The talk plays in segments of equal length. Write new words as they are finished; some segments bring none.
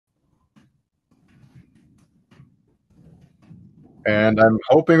And I'm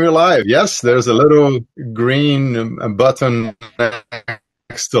hoping we're live. Yes, there's a little green button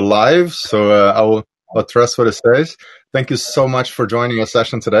next to live, so I'll trust what it says. Thank you so much for joining our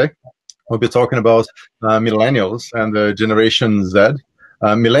session today. We'll be talking about millennials and Generation Z.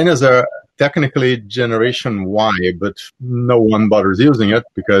 Millennials are technically Generation Y, but no one bothers using it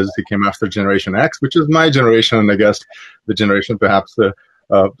because it came after Generation X, which is my generation, and I guess the generation perhaps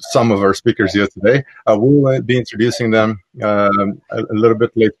some of our speakers here today. We'll be introducing them a little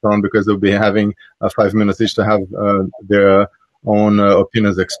bit later on because they'll be having 5 minutes each to have their own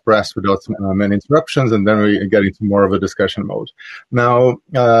opinions expressed without many interruptions, and then we get into more of a discussion mode. Now,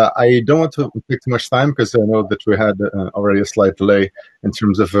 I don't want to take too much time because I know that we had already a slight delay in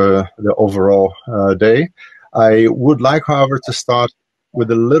terms of the overall day. I would like, however, to start with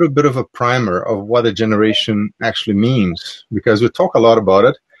a little bit of a primer of what a generation actually means, because we talk a lot about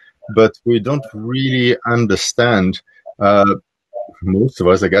it, but we don't really understand. Most of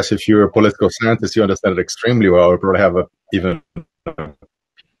us, I guess, if you're a political scientist, you understand it extremely well. You probably have even a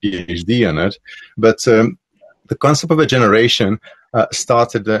PhD in it. But the concept of a generation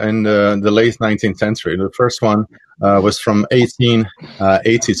started in the late 19th century. The first one was from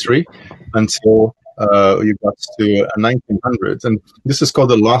 1883 until you got to 1900s. And this is called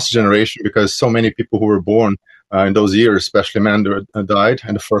the lost generation because so many people who were born in those years, especially men, died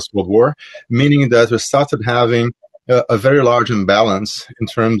in the First World War, meaning that we started having a very large imbalance in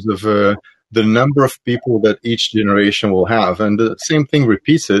terms of the number of people that each generation will have. And the same thing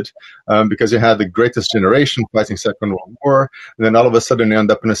repeated because you had the greatest generation fighting Second World War, and then all of a sudden you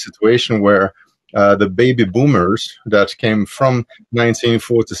end up in a situation where the baby boomers that came from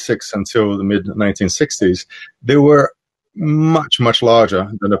 1946 until the mid-1960s, they were much, much larger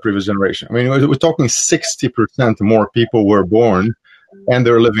than the previous generation. I mean, we're talking 60% more people were born and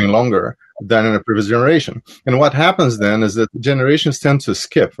they're living longer than in a previous generation. And what happens then is that generations tend to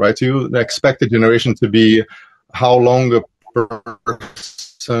skip, right? You expect a generation to be how long a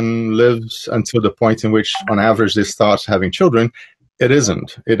person lives until the point in which, on average, they start having children. It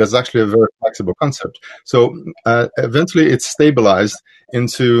isn't. It is actually a very flexible concept. So eventually it's stabilized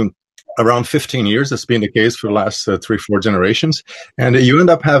into around 15 years. That's been the case for the last 3-4 generations. And you end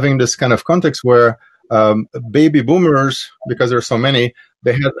up having this kind of context where baby boomers, because there are so many,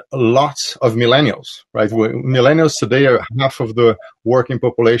 they had lots of millennials, right? Millennials today are half of the working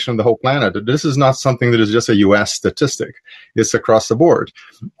population of the whole planet. This is not something that is just a US statistic. It's across the board.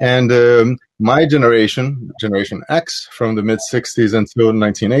 And my generation, Generation X, from the mid-60s until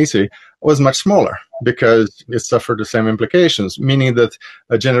 1980, was much smaller because it suffered the same implications, meaning that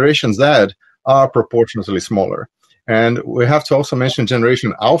Generation Z are proportionately smaller. And we have to also mention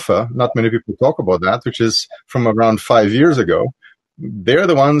Generation Alpha. Not many people talk about that, which is from around 5 years ago. They're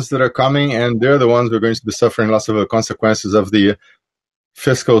the ones that are coming, and they're the ones who are going to be suffering lots of the consequences of the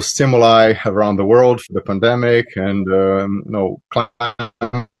fiscal stimuli around the world for the pandemic and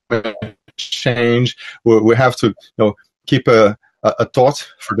climate change. We have to keep a thought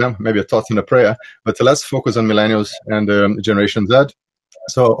for them, maybe a thought and a prayer. But let's focus on millennials and Generation Z.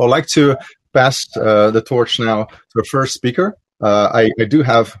 So I'd like to pass the torch now to our first speaker. I do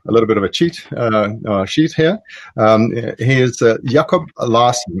have a little bit of a cheat sheet here. He is Jacob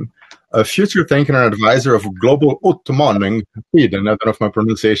Larsson, a future thinker and advisor of Global Utmaning. I don't know if my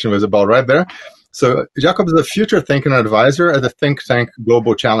pronunciation was about right there. So Jacob is a future thinker and advisor at the think tank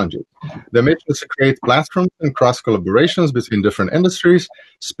Global Challenges. The mission is to create platforms and cross collaborations between different industries,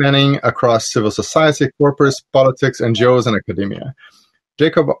 spanning across civil society, corporates, politics, NGOs, and academia.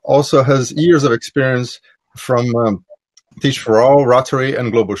 Jacob also has years of experience from Teach for All, Rotary,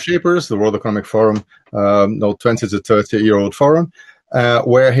 and Global Shapers, the World Economic Forum, 20 to 30-year-old forum,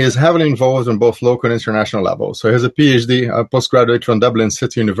 where he is heavily involved on both local and international levels. So he has a PhD, a postgraduate from Dublin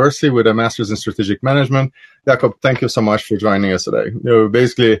City University with a master's in strategic management. Jacob, thank you so much for joining us today. You're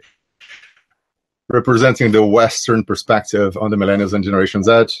basically representing the Western perspective on the millennials and Generation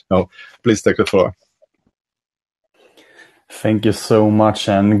Z. So please take the floor. Thank you so much,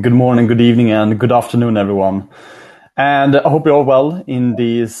 and good morning, good evening, and good afternoon, everyone. And I hope you're all well in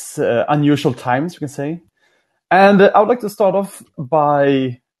these unusual times, you can say. And I would like to start off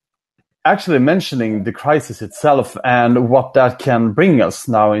by actually mentioning the crisis itself and what that can bring us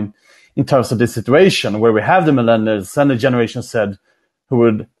now in terms of this situation where we have the millennials and the Generation Z who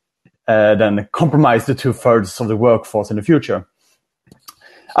would then compromise the 2/3 of the workforce in the future.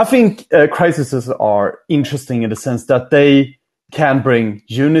 I think crises are interesting in the sense that they can bring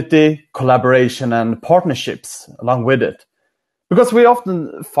unity, collaboration, and partnerships along with it. Because we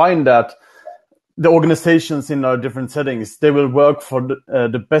often find that the organizations in our different settings, they will work for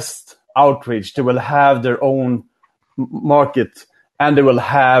the best outreach. They will have their own market and they will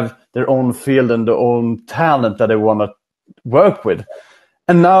have their own field and their own talent that they want to work with.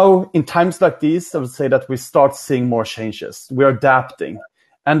 And now in times like these, I would say that we start seeing more changes. We're adapting,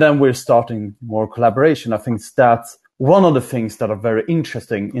 and then we're starting more collaboration. I think that's one of the things that are very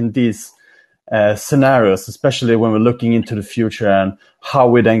interesting in these scenarios, especially when we're looking into the future and how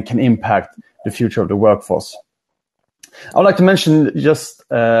we then can impact the future of the workforce. I would like to mention just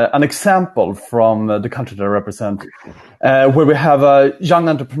an example from the country that I represent, where we have a young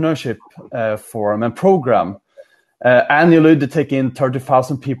entrepreneurship forum and program. Annually, they take in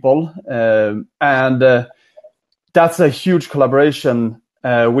 30,000 people, and that's a huge collaboration,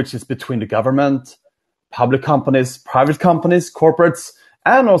 which is between the government, public companies, private companies, corporates,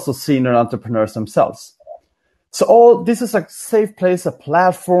 and also senior entrepreneurs themselves. So this is a safe place, a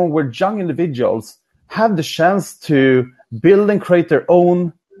platform where young individuals have the chance to build and create their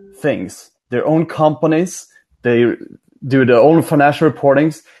own things, their own companies. They do their own financial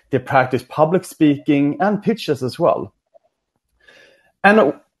reportings. They practice public speaking and pitches as well.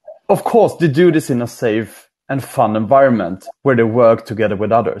 And of course, they do this in a safe and fun environment where they work together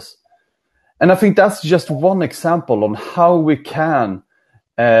with others. And I think that's just one example on how we can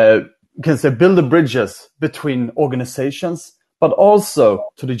say build the bridges between organizations, but also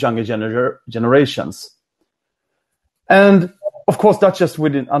to the younger generations. And of course, that's just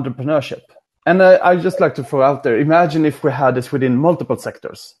within entrepreneurship. And I just like to throw out there, imagine if we had this within multiple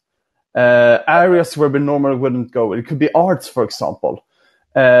sectors, areas where we normally wouldn't go. It could be arts, for example.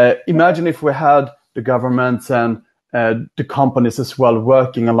 Imagine if we had the governments and the companies as well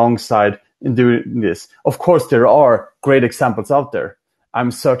working alongside in doing this. Of course, there are great examples out there.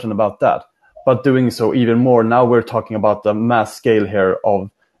 I'm certain about that. But doing so even more, now we're talking about the mass scale here of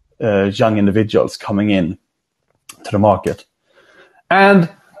young individuals coming in to the market. And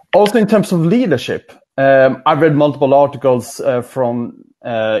also in terms of leadership, I've read multiple articles from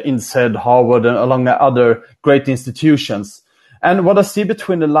INSEAD, Harvard, and along other great institutions. And what I see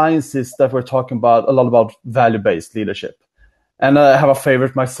between the lines is that we're talking about a lot about value-based leadership. And I have a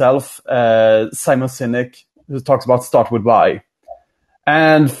favorite myself, Simon Sinek, who talks about start with why.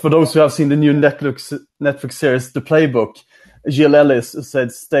 And for those who have seen the new Netflix series, The Playbook, Jill Ellis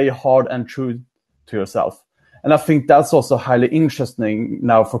said, stay hard and true to yourself. And I think that's also highly interesting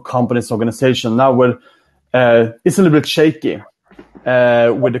now for companies, organizations. Now where it's a little bit shaky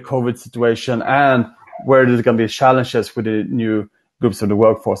with the COVID situation and where there's going to be challenges with the new groups of the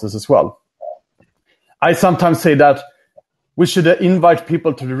workforces as well. I sometimes say that we should invite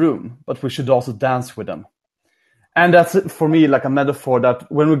people to the room, but we should also dance with them. And that's, for me, like a metaphor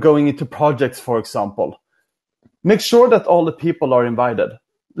that when we're going into projects, for example, make sure that all the people are invited.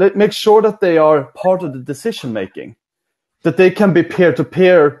 Make sure that they are part of the decision-making, that they can be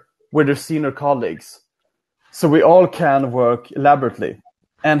peer-to-peer with their senior colleagues. So we all can work elaborately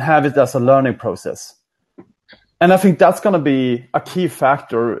and have it as a learning process. And I think that's going to be a key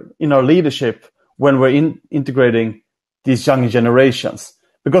factor in our leadership when we're integrating these young generations.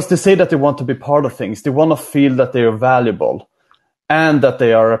 Because they say that they want to be part of things. They want to feel that they are valuable and that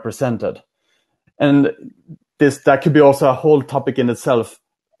they are represented. And that could be also a whole topic in itself,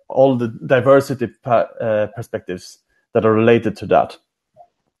 all the diversity perspectives that are related to that.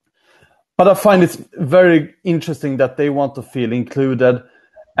 But I find it's very interesting that they want to feel included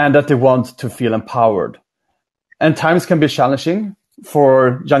and that they want to feel empowered. And times can be challenging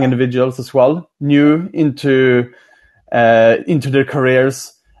for young individuals as well, new into their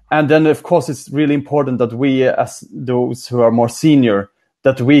careers. And then, of course, it's really important that we, as those who are more senior,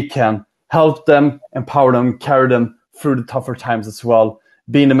 that we can help them, empower them, carry them through the tougher times as well,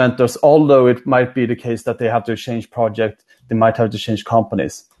 being the mentors, although it might be the case that they have to change project, they might have to change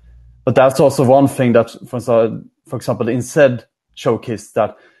companies. But that's also one thing that, for example, INSEAD showcased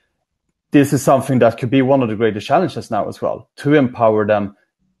that this is something that could be one of the greatest challenges now as well, to empower them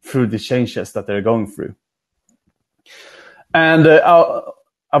through the changes that they're going through. And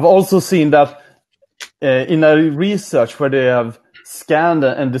I've also seen that in a research where they have scanned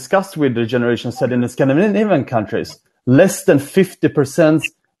and discussed with the generation said in the Scandinavian countries, less than 50%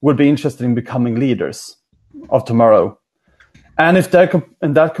 would be interested in becoming leaders of tomorrow. And if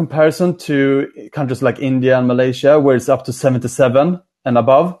in that comparison to countries like India and Malaysia, where it's up to 77 and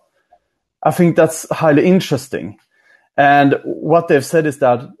above, I think that's highly interesting. And what they've said is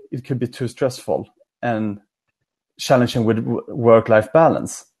that it could be too stressful and challenging with work-life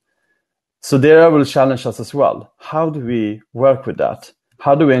balance. So there will challenge us as well. How do we work with that?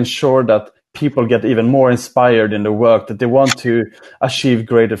 How do we ensure that people get even more inspired in their work, that they want to achieve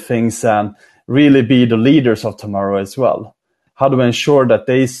greater things and really be the leaders of tomorrow as well? How do we ensure that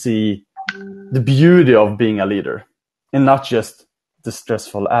they see the beauty of being a leader and not just the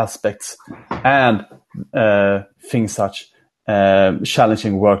stressful aspects and things such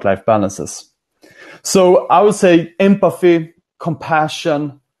challenging work-life balances. So I would say empathy,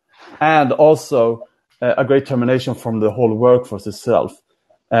 compassion, and also a great termination from the whole workforce itself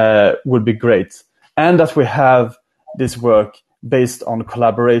would be great. And that we have this work based on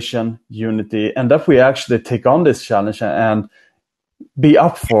collaboration, unity, and that we actually take on this challenge and be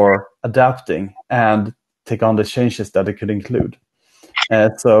up for adapting and take on the changes that it could include.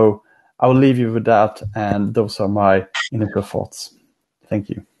 So I will leave you with that, and those are my initial thoughts. Thank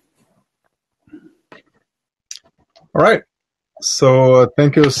you. All right. So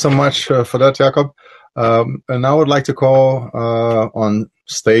thank you so much for that, Jakob. And I would like to call on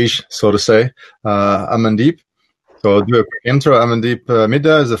stage, so to say, Amandeep. So I'll do a quick intro. Amandeep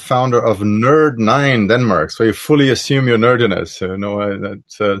Midha is the founder of Nerd9 Denmark. So you fully assume your nerdiness.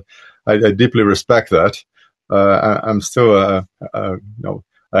 I deeply respect that. I'm still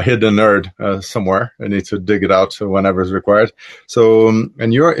a hidden nerd somewhere. I need to dig it out whenever it's required. So,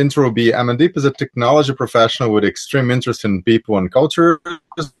 and your intro will be, Amandeep is a technology professional with extreme interest in people and culture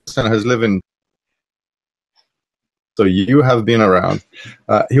and has lived in. So you have been around.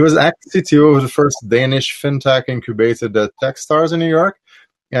 He was CTO of the first Danish fintech incubated at Techstars in New York,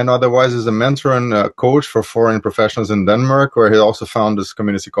 and otherwise is a mentor and coach for foreign professionals in Denmark, where he also found this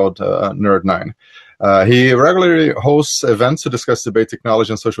community called Nerd9. He regularly hosts events to discuss debate,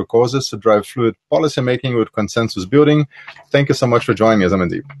 technology, and social causes to drive fluid policy making with consensus building. Thank you so much for joining us,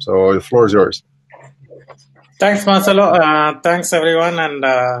 Amandeep. So the floor is yours. Thanks, Marcelo. Thanks, everyone, and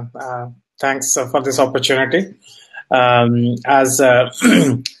thanks for this opportunity. As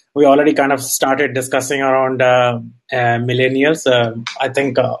we already kind of started discussing around millennials, I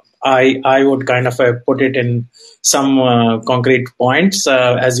think I would kind of put it in some concrete points,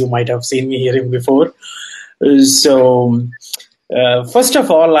 as you might have seen me hearing before. So, first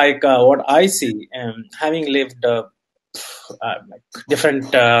of all, like what I see, having lived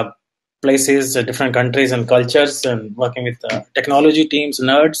different places, different countries and cultures, and working with technology teams,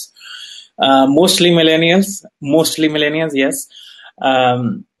 nerds, mostly millennials, yes.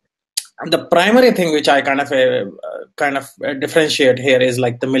 The primary thing which I kind of differentiate here is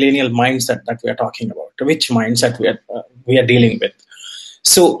like the millennial mindset that we are talking about, which mindset we are dealing with.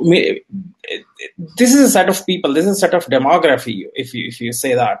 So this is a set of people, this is a set of demography, if you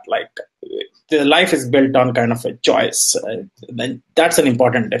say that, like the life is built on kind of a choice. Then that's an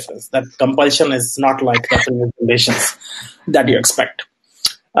important difference. That compulsion is not like the relations that you expect.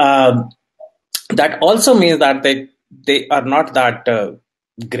 That also means that they are not that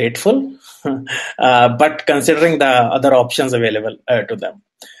grateful, but considering the other options available to them.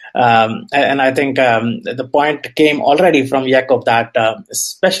 And I think the point came already from Jakob that,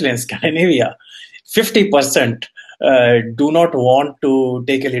 especially in Scandinavia, 50% do not want to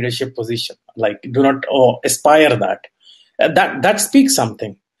take a leadership position, like do not aspire that. That speaks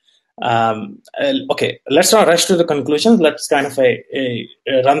something. Okay, let's not rush to the conclusions. Let's kind of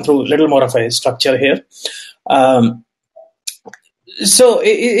run through a little more of a structure here. So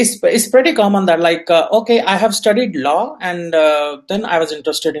it's pretty common that like, okay, I have studied law and then I was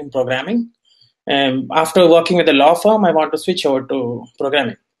interested in programming. After working with a law firm, I want to switch over to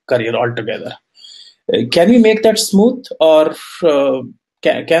programming career altogether. Can we make that smooth, or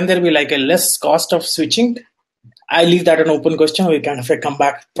can there be like a less cost of switching? I leave that an open question. We kind of come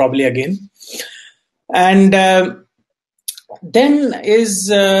back probably again. And then is,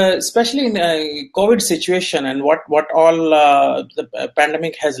 especially in a COVID situation and what all the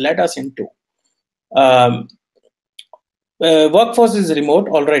pandemic has led us into. Workforce is remote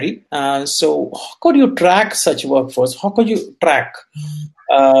already. So how could you track such workforce? How could you track?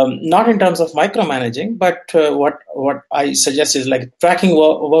 Not in terms of micromanaging, but what I suggest is like tracking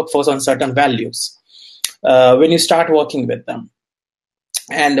workforce on certain values when you start working with them.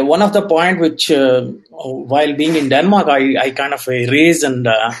 And one of the point which, while being in Denmark, I kind of raise and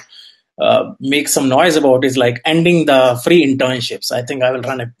make some noise about is like ending the free internships. I think I will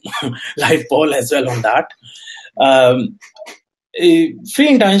run a live poll as well on that. Free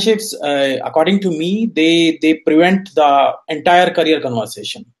internships, according to me, they prevent the entire career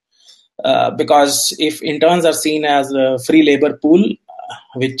conversation. Because if interns are seen as a free labor pool,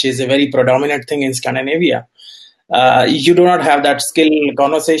 which is a very predominant thing in Scandinavia, you do not have that skill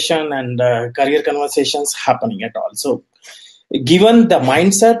conversation and career conversations happening at all. So given the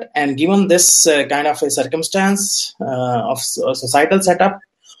mindset and given this kind of a circumstance of societal setup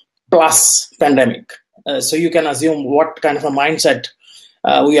plus pandemic, so you can assume what kind of a mindset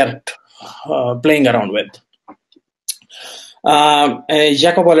we are playing around with.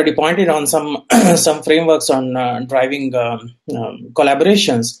 Jacob already pointed on some some frameworks on driving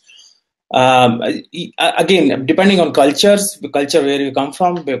collaborations. Again, depending on the culture where you come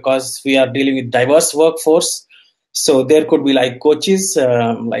from, because we are dealing with diverse workforce. So there could be like coaches,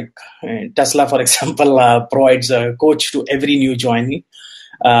 like Tesla, for example, provides a coach to every new joinee.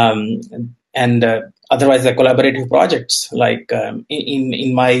 And otherwise, the collaborative projects, like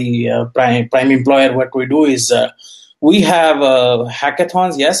in my prime employer, what we do is we have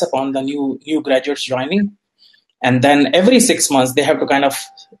hackathons, yes, upon the new graduates joining. And then every 6 months, they have to kind of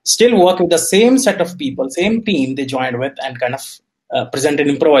still work with the same set of people, same team they joined with, and kind of present an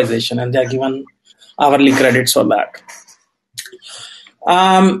improvisation, and they're given hourly credits for that.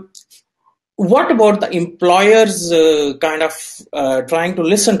 What about the employers kind of trying to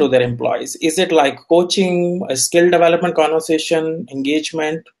listen to their employees? Is it like coaching, a skill development conversation,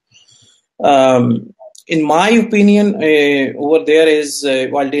 engagement? In my opinion, over there is,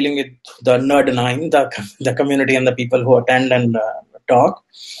 while dealing with the Nerd 9, the community and the people who attend and talk,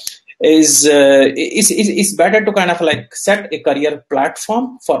 is it's better to kind of like set a career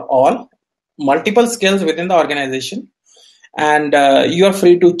platform for all, multiple skills within the organization, and you are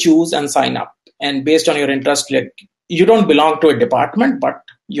free to choose and sign up. And based on your interest, like, you don't belong to a department, but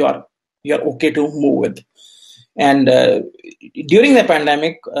you're okay to move with. And during the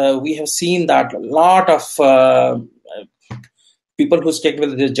pandemic, we have seen that a lot of people who stick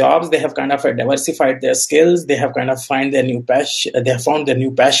with their jobs, they have kind of diversified their skills. They have kind of found their new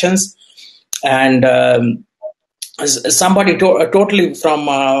passions. And somebody totally from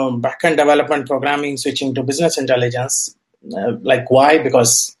backend development programming switching to business intelligence. Like, why?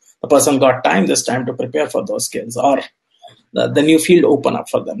 Because the person got this time to prepare for those skills, or the new field open up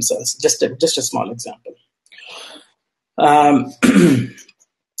for themselves. Just a small example.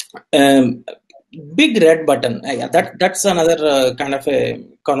 Big red button. That's another kind of a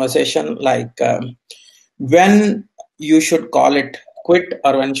conversation. Like when you should call it quit,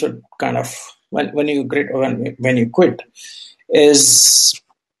 or when should kind of when you quit, or when you quit, is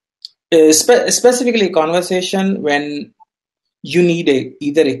specifically a conversation when you need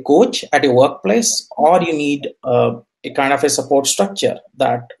either a coach at a workplace, or you need a kind of a support structure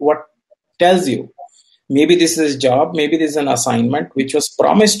that what tells you, maybe this is a job, maybe this is an assignment which was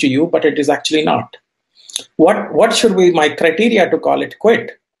promised to you, but it is actually not. What should be my criteria to call it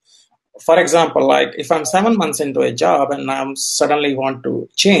quit? For example, like if I'm 7 months into a job and I suddenly want to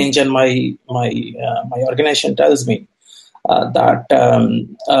change, and my organization tells me that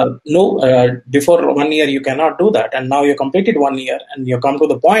no, before 1 year you cannot do that, and now you completed 1 year and you come to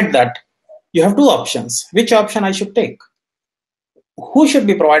the point that you have two options. Which option I should take? Who should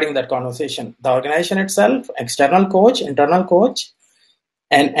be providing that conversation? The organization itself, external coach, internal coach,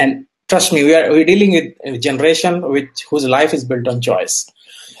 and trust me, we're dealing with a generation whose life is built on choice.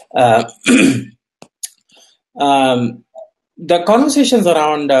 The conversations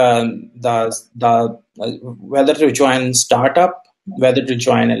around the whether to join startup, whether to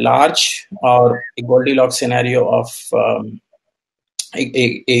join a large, or a Goldilocks scenario of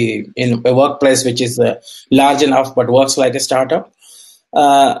in a workplace which is large enough but works like a startup.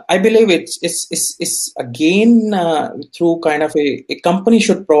 I believe it's again through kind of a company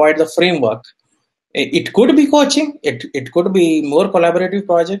should provide the framework. It could be coaching, it could be more collaborative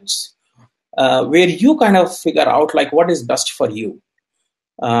projects, where you kind of figure out like what is best for you.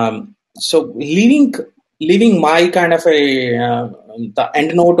 So leaving my kind of the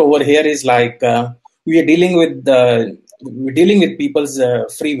end note over here is like we are dealing with people's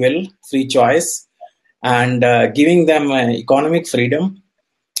free will, free choice, and giving them economic freedom.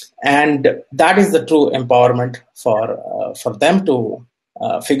 And that is the true empowerment for them to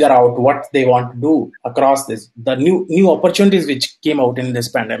figure out what they want to do across the new opportunities which came out in this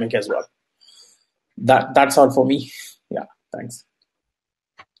pandemic as well. That's all for me. Yeah, thanks.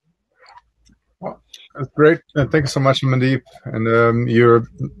 Well, that's great. Thank you so much, Amandeep. And you're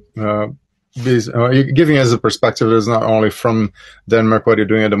giving us a perspective that's not only from Denmark, what you're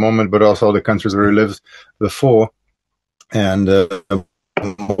doing at the moment, but also the countries where you lived before, and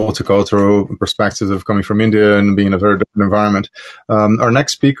multicultural perspective of coming from India and being in a very different environment. Our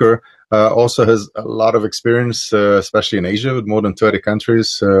next speaker also has a lot of experience, especially in Asia, with more than 30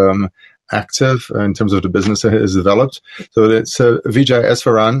 countries active in terms of the business that is developed. So it's Vijay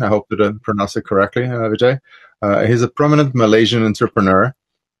Eswaran. I hope that I pronounced it correctly, Vijay. He's a prominent Malaysian entrepreneur,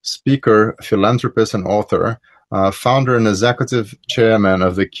 speaker, philanthropist, and author. Founder and executive chairman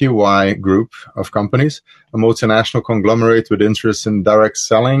of the QY Group of companies, a multinational conglomerate with interests in direct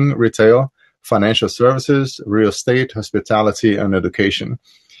selling, retail, financial services, real estate, hospitality, and education.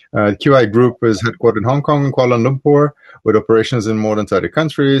 QI Group is headquartered in Hong Kong and Kuala Lumpur, with operations in more than 30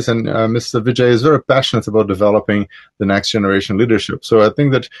 countries. And Mr. Vijay is very passionate about developing the next generation leadership. So I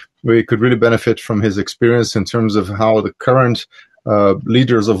think that we could really benefit from his experience in terms of how the current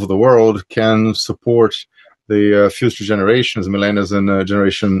leaders of the world can support the future generations, millennials and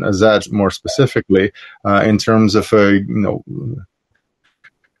Generation Z more specifically, in terms of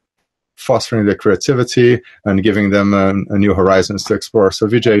fostering their creativity and giving them a new horizons to explore. So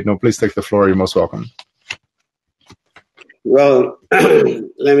Vijay, please take the floor. You're most welcome. Well,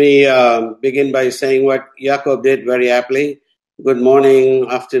 let me begin by saying what Jakob did very aptly. Good morning,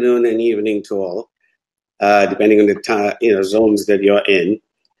 afternoon, and evening to all, depending on the zones that you're in.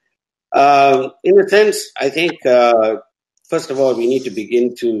 In a sense, I think, first of all, we need to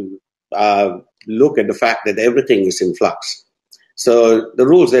begin to look at the fact that everything is in flux. So the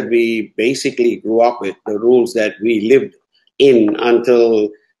rules that we basically grew up with, the rules that we lived in until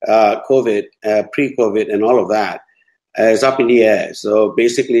COVID, pre-COVID, and all of that, is up in the air. So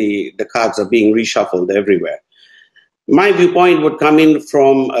basically, the cards are being reshuffled everywhere. My viewpoint would come in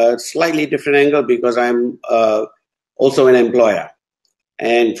from a slightly different angle because I'm also an employer.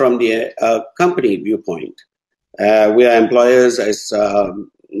 And from the company viewpoint, we are employers, as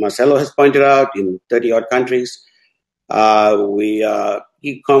Marcelo has pointed out, in 30-odd countries. We are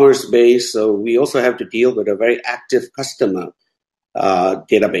e-commerce based, so we also have to deal with a very active customer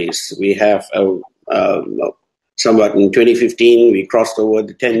database. We have somewhat in 2015, we crossed over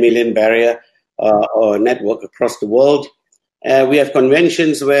the 10 million barrier or network across the world. We have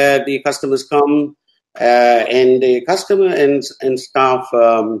conventions where the customers come, and the customer and staff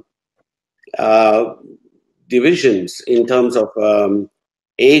divisions in terms of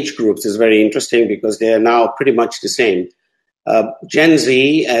age groups is very interesting because they are now pretty much the same. Gen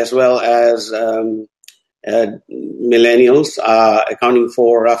Z as well as millennials are accounting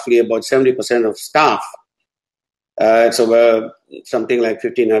for roughly about 70% of staff. So we're something like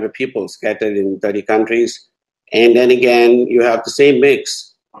 1,500 people scattered in 30 countries. And then again, you have the same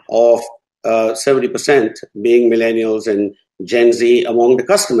mix of 70% being millennials and Gen Z among the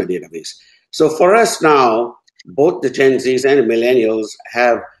customer database. So for us now, both the Gen Zs and the millennials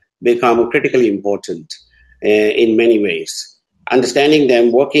have become critically important in many ways. Understanding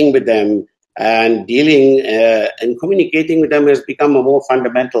them, working with them, and dealing and communicating with them has become a more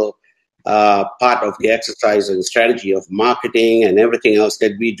fundamental part of the exercise and strategy of marketing and everything else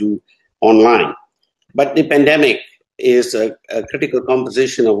that we do online. But the pandemic is a critical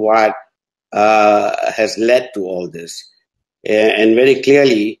composition of what has led to all this. And very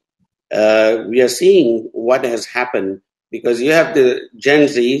clearly, we are seeing what has happened because you have the Gen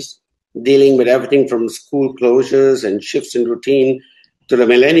Zs dealing with everything from school closures and shifts in routine to the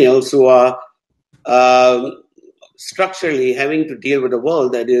millennials who are structurally having to deal with a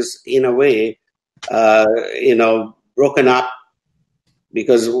world that is, in a way, broken up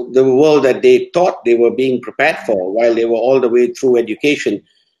because the world that they thought they were being prepared for while they were all the way through education.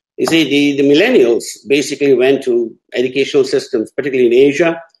 You see, the millennials basically went to educational systems, particularly in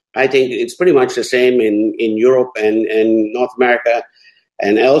Asia. I think it's pretty much the same in Europe and North America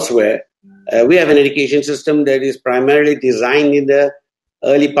and elsewhere. We have an education system that is primarily designed in the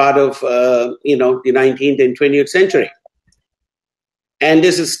early part of the 19th and 20th century. And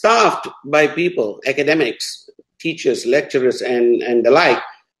this is staffed by people, academics, teachers, lecturers, and the like,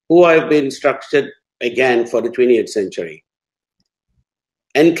 who have been structured again for the 20th century.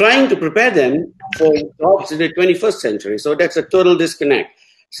 And trying to prepare them for jobs in the 21st century. So that's a total disconnect.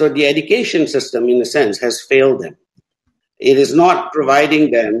 So the education system, in a sense, has failed them. It is not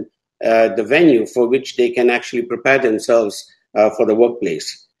providing them the venue for which they can actually prepare themselves for the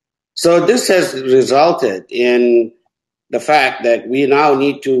workplace. So this has resulted in the fact that we now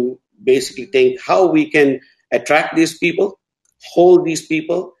need to basically think how we can attract these people, hold these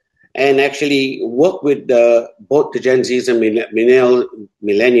people, and actually work with both the Gen Zs and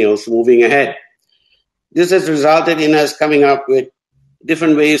millennials moving ahead. This has resulted in us coming up with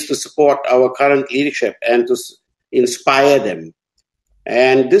different ways to support our current leadership and to inspire them.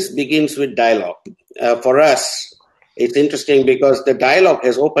 And this begins with dialogue. For us, it's interesting because the dialogue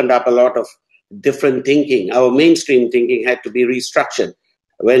has opened up a lot of different thinking. Our mainstream thinking had to be restructured.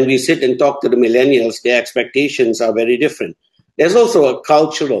 When we sit and talk to the millennials, their expectations are very different. There's also a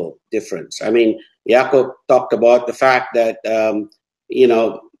cultural difference. I mean, Jakob talked about the fact that,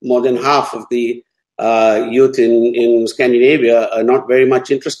 more than half of the youth in Scandinavia are not very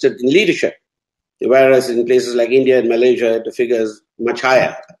much interested in leadership, whereas in places like India and Malaysia, the figure is much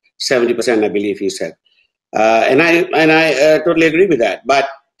higher, 70%, I believe he said. And I totally agree with that. But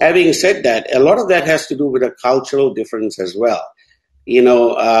having said that, a lot of that has to do with a cultural difference as well.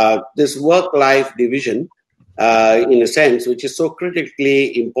 this work-life division, in a sense, which is so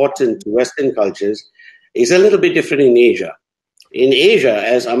critically important to Western cultures, is a little bit different in Asia. In Asia,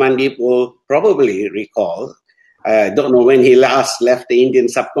 as Amandeep will probably recall, I don't know when he last left the Indian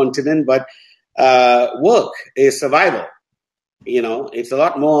subcontinent, but work is survival. It's a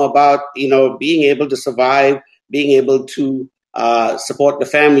lot more about, being able to survive, being able to support the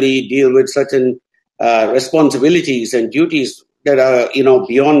family, deal with certain responsibilities and duties that are,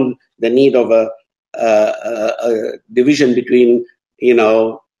 beyond the need of a division between,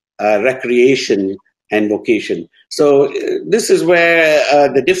 recreation and vocation. So this is where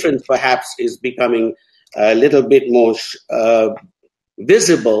the difference perhaps is becoming a little bit more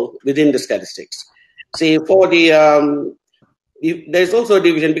visible within the statistics. See, for the there's also a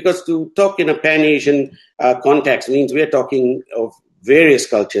division, because to talk in a pan-Asian context means we're talking of various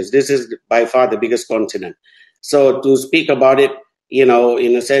cultures. This is by far the biggest continent. So to speak about it, in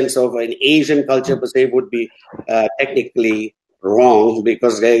a sense of an Asian culture per se would be technically wrong,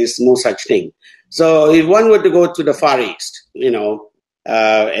 because there is no such thing. So if one were to go to the Far East,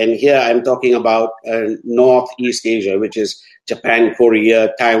 and here I'm talking about Northeast Asia, which is Japan,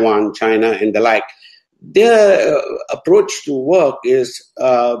 Korea, Taiwan, China, and the like, their approach to work is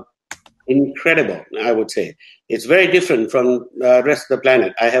incredible, I would say. It's very different from the rest of the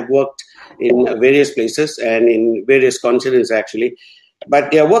planet. I have worked in various places and in various continents, actually.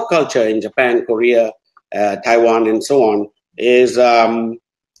 But their work culture in Japan, Korea, Taiwan, and so on is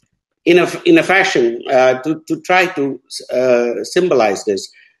in a fashion to try to symbolize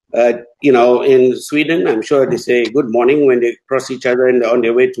this. In Sweden, I'm sure they say good morning when they cross each other on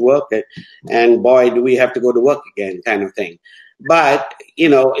their way to work, and boy, do we have to go to work again, kind of thing. But,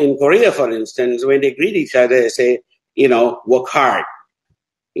 in Korea, for instance, when they greet each other, they say, work hard.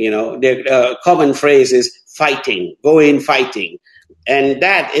 Their common phrase is fighting, go in fighting. And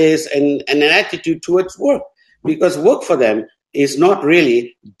that is an attitude towards work, because work for them is not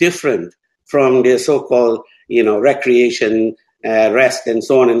really different from their so-called, recreation, rest, and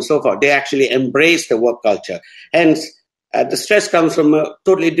so on and so forth. They actually embrace the work culture. Hence, the stress comes from a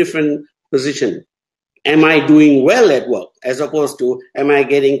totally different position. Am I doing well at work, as opposed to am I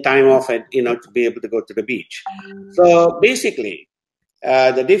getting time off to be able to go to the beach? So basically,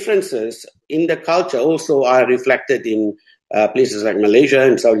 the differences in the culture also are reflected in places like Malaysia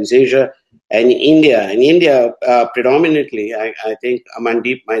and Southeast Asia and India. In India, predominantly, I think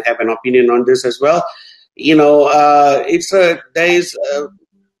Amandeep might have an opinion on this as well. There is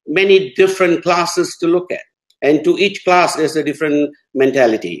many different classes to look at, and to each class there's a different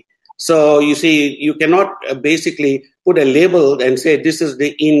mentality. So you see, you cannot basically put a label and say this is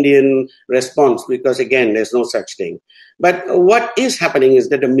the Indian response, because again, there's no such thing. But what is happening is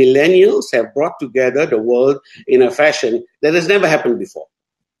that the millennials have brought together the world in a fashion that has never happened before.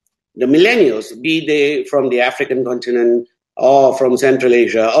 The millennials, be they from the African continent or from Central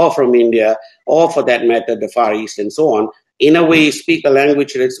Asia or from India, or for that matter, the Far East and so on, in a way speak a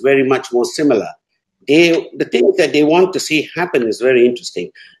language that's very much more similar. The thing that they want to see happen is very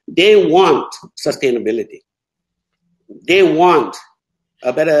interesting. They want sustainability. They want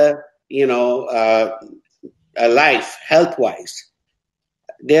a better, a life health-wise.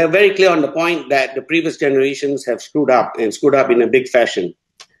 They are very clear on the point that the previous generations have screwed up in a big fashion.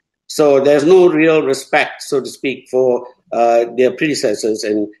 So there's no real respect, so to speak, for their predecessors,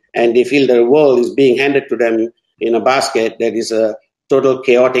 and they feel the world is being handed to them in a basket that is a total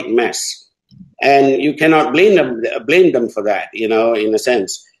chaotic mess. And you cannot blame them for that, in a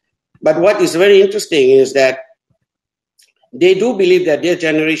sense. But what is very interesting is that they do believe that their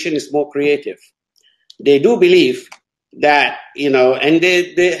generation is more creative. They do believe that, and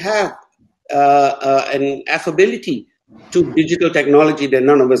they have an affability to digital technology that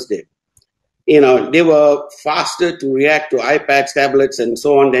none of us did. They were faster to react to iPads, tablets, and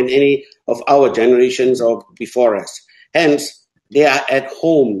so on than any of our generations or before us. Hence, they are at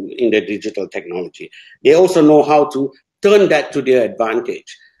home in the digital technology. They also know how to turn that to their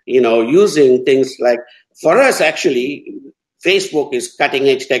advantage, using things like, for us, actually, Facebook is cutting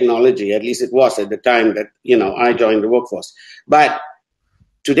edge technology. At least it was at the time that, I joined the workforce. But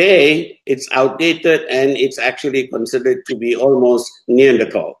today it's outdated and it's actually considered to be almost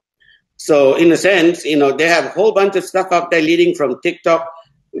Neanderthal. So in a sense, they have a whole bunch of stuff up there leading from TikTok,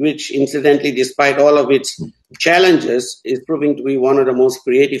 which incidentally, despite all of its challenges, is proving to be one of the most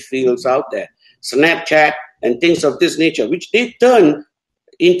creative fields out there. Snapchat and things of this nature, which they turn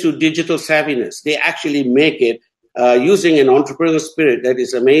into digital savviness. They actually make it, using an entrepreneurial spirit that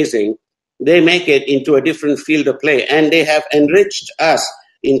is amazing, they make it into a different field of play. And they have enriched us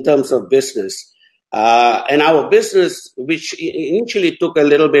in terms of business. And our business, which initially took a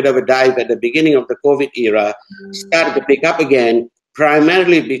little bit of a dive at the beginning of the COVID era, started to pick up again,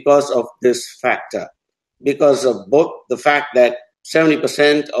 primarily because of this factor, because of both the fact that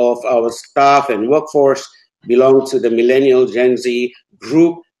 70% of our staff and workforce belong to the Millennials Gen-Z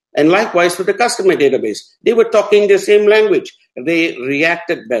group, and likewise with the customer database. They were talking the same language. They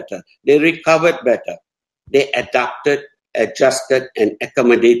reacted better. They recovered better. They adapted, adjusted, and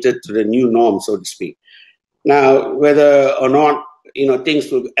accommodated to the new norm, so to speak. Now, whether or not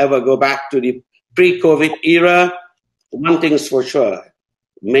things will ever go back to the pre-COVID era, one thing's for sure: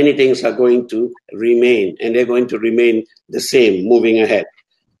 many things are going to remain, and they're going to remain the same moving ahead.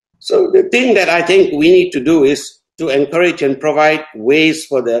 So the thing that I think we need to do is to encourage and provide ways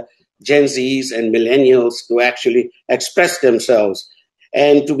for the Gen Zs and millennials to actually express themselves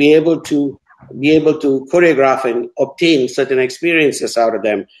and to be able to choreograph and obtain certain experiences out of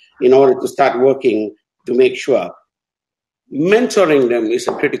them in order to start working to make sure. Mentoring them is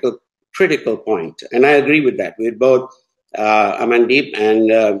a critical point, and I agree with that with both Amandeep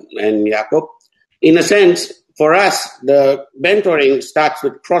and Jakob. In a sense, for us, the mentoring starts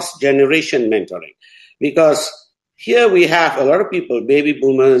with cross-generation mentoring, because here we have a lot of people, baby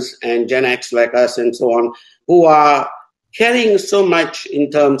boomers and Gen X like us and so on, who are carrying so much in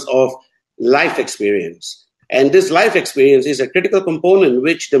terms of life experience. And this life experience is a critical component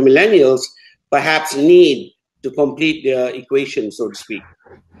which the millennials perhaps need to complete their equation, so to speak.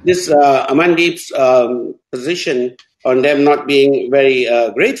 This Amandeep's position on them not being very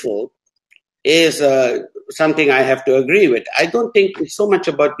grateful is something I have to agree with. I don't think it's so much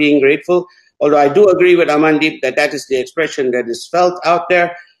about being grateful, although I do agree with Amandeep that is the expression that is felt out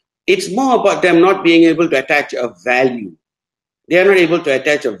there. It's more about them not being able to attach a value. They are not able to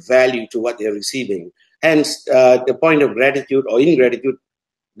attach a value to what they're receiving. Hence, the point of gratitude or ingratitude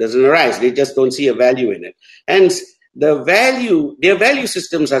doesn't arise. They just don't see a value in it. Hence, their value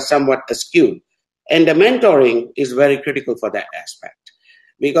systems are somewhat askew. And the mentoring is very critical for that aspect,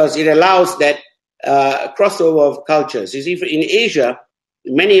 because it allows that crossover of cultures. You see, in Asia,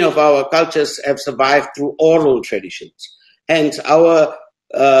 many of our cultures have survived through oral traditions. Hence, our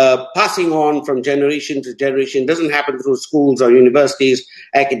passing on from generation to generation doesn't happen through schools or universities,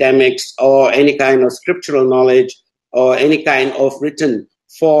 academics, or any kind of scriptural knowledge or any kind of written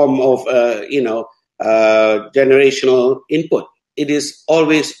form of generational input. It is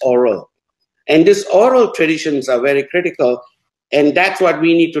always oral. And these oral traditions are very critical, and that's what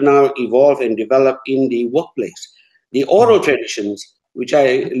we need to now evolve and develop in the workplace. The oral traditions, which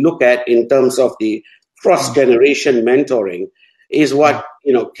I look at in terms of the cross-generation mentoring, is what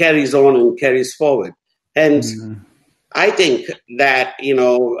carries on and carries forward. And I think that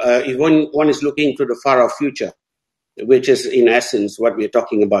if one is looking to the far-off future, which is in essence what we're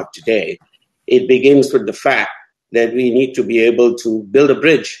talking about today, it begins with the fact that we need to be able to build a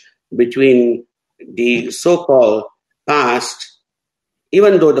bridge between the so-called past,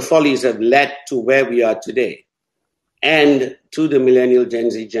 even though the follies have led to where we are today, and to the millennial Gen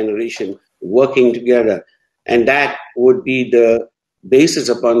Z generation working together. And that would be the basis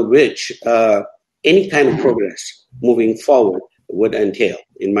upon which any kind of progress moving forward would entail,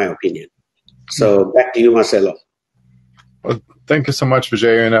 in my opinion. So back to you, Marcelo. Well, thank you so much,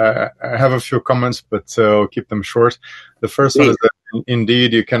 Vijay. And I have a few comments, but I'll keep them short. The first one is that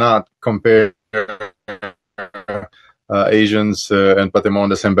indeed you cannot compare Asians and put them on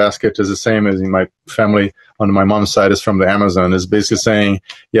the same basket. Is the same as in my family on my mom's side is from the Amazon. Is basically saying,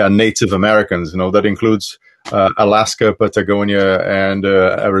 Native Americans. That includes Alaska, Patagonia, and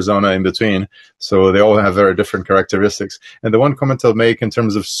Arizona in between. So they all have very different characteristics. And the one comment I'll make in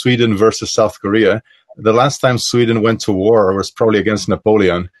terms of Sweden versus South Korea, the last time Sweden went to war was probably against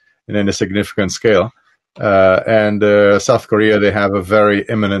Napoleon in a significant scale. And South Korea, they have a very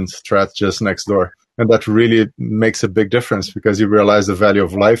imminent threat just next door. And that really makes a big difference, because you realize the value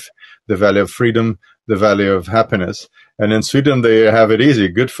of life, the value of freedom, the value of happiness. And in Sweden, they have it easy.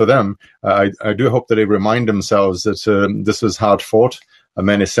 Good for them. I do hope that they remind themselves that this was hard fought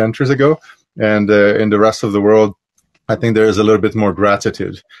many centuries ago. And in the rest of the world, I think there is a little bit more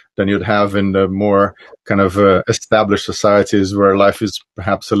gratitude than you'd have in the more kind of established societies where life is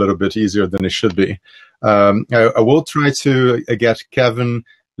perhaps a little bit easier than it should be. I will try to get Kevin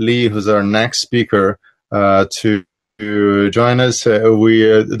Lee, who's our next speaker, to join us. We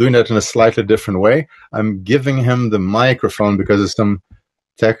are doing that in a slightly different way. I'm giving him the microphone because of some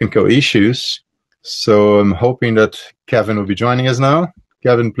technical issues. So I'm hoping that Kevin will be joining us now.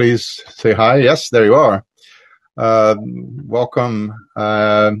 Kevin, please say hi. Yes, there you are. Welcome,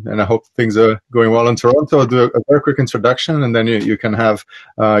 and I hope things are going well in Toronto. I'll do a very quick introduction, and then you can have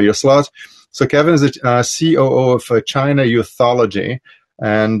your slot. So Kevin is the COO of China Youthology,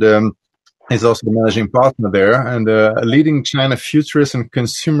 and he's also the managing partner there, and a leading China futurist and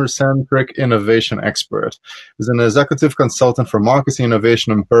consumer-centric innovation expert. He's an executive consultant for marketing,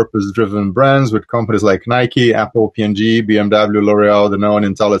 innovation, and purpose-driven brands with companies like Nike, Apple, P&G, BMW, L'Oreal, Danone,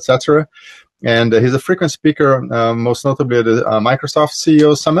 Intel, etc. And he's a frequent speaker, most notably at the Microsoft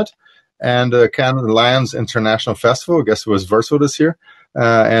CEO Summit and Cannes Lions International Festival. I guess it was virtual this year.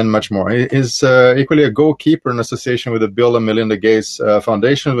 And much more. He's equally a goalkeeper in association with the Bill and Melinda Gates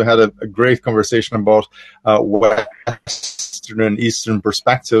Foundation. We had a great conversation about Western and Eastern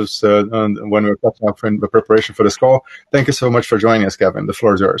perspectives when we were catching up in the preparation for this call. Thank you so much for joining us, Kevin. The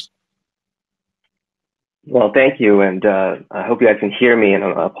floor is yours. Well, thank you, and I hope you guys can hear me, and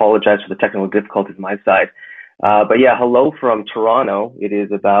I apologize for the technical difficulties on my side. But yeah, hello from Toronto. It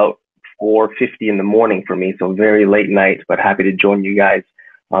is about 4:50 in the morning for me, so very late night, but happy to join you guys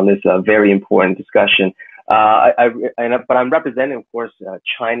on this very important discussion. But I'm representing, of course,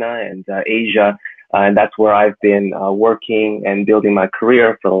 China and Asia, and that's where I've been working and building my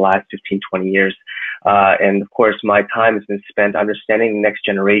career for the last 15, 20 years. And of course, my time has been spent understanding the next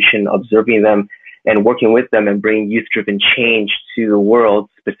generation, observing them, and working with them and bringing youth-driven change to the world,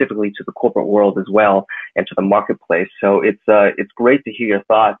 specifically to the corporate world as well, and to the marketplace. So it's great to hear your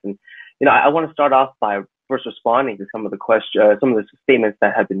thoughts. And I want to start off by first responding to some of the some of the statements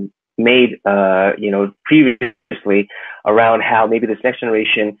that have been made, previously around how maybe this next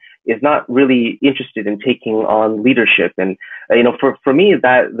generation is not really interested in taking on leadership. And for me,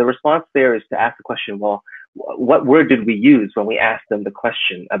 that the response there is to ask the question, well, what word did we use when we asked them the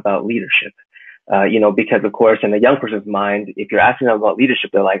question about leadership? Because of course, in a young person's mind, if you're asking them about leadership,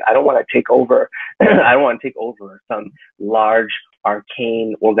 they're like, I don't want to take over. I don't want to take over some large,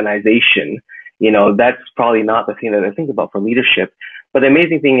 arcane organization. That's probably not the thing that I think about for leadership. But the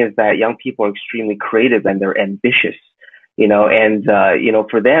amazing thing is that young people are extremely creative and they're ambitious, and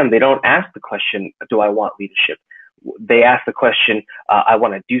for them, they don't ask the question, do I want leadership? They ask the question, I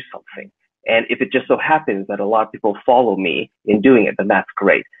want to do something. And if it just so happens that a lot of people follow me in doing it, then that's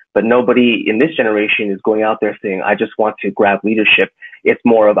great. But nobody in this generation is going out there saying, I just want to grab leadership. It's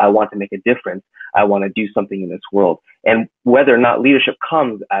more of, I want to make a difference. I want to do something in this world. And whether or not leadership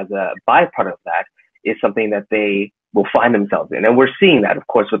comes as a byproduct of that is something that they will find themselves in. And we're seeing that, of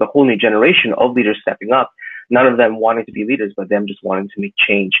course, with a whole new generation of leaders stepping up, none of them wanting to be leaders, but them just wanting to make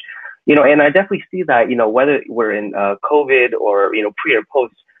change. And I definitely see that, whether we're in COVID or, pre or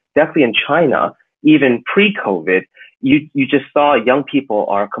post, definitely in China, even pre-COVID, you just saw young people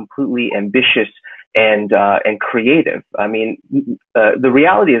are completely ambitious and creative. I mean, the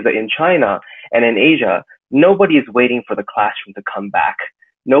reality is that in China and in Asia, nobody is waiting for the classroom to come back.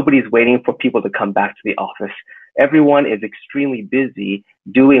 Nobody's waiting for people to come back to the office. Everyone is extremely busy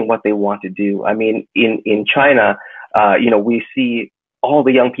doing what they want to do. I mean, in China, we see all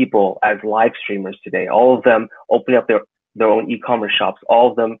the young people as live streamers today, all of them opening up their own e-commerce shops, all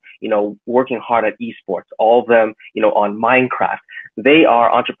of them, working hard at esports, all of them, on Minecraft. They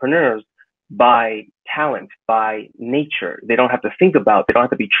are entrepreneurs by talent, by nature. They don't have to think about, they don't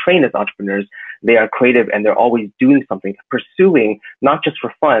have to be trained as entrepreneurs. They are creative and they're always doing something, pursuing, not just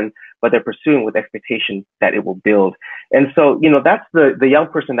for fun, but they're pursuing with expectation that it will build. And so, that's the young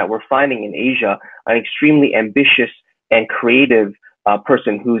person that we're finding in Asia, an extremely ambitious and creative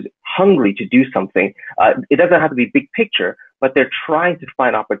person who's hungry to do something. It doesn't have to be big picture, but they're trying to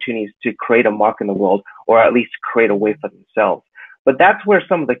find opportunities to create a mark in the world, or at least create a way for themselves. But that's where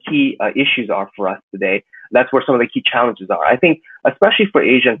some of the key issues are for us today. That's where some of the key challenges are. I think, especially for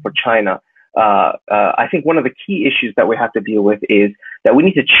Asia and for China, I think one of the key issues that we have to deal with is that we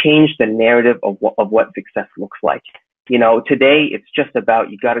need to change the narrative of what success looks like. Today it's just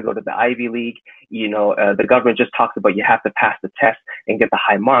about, you got to go to the Ivy League. The government just talks about you have to pass the test and get the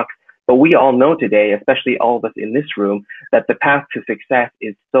high marks. But we all know today, especially all of us in this room, that the path to success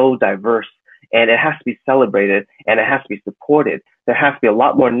is so diverse, and it has to be celebrated and it has to be supported. There has to be a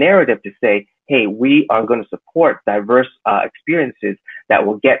lot more narrative to say, hey, we are going to support diverse experiences that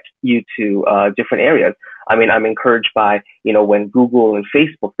will get you to different areas. I mean, I'm encouraged by, when Google and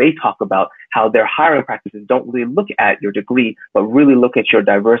Facebook, they talk about how their hiring practices don't really look at your degree, but really look at your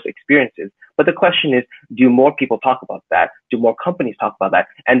diverse experiences. But the question is, do more people talk about that? Do more companies talk about that?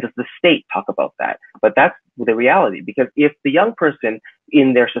 And does the state talk about that? But that's the reality, because if the young person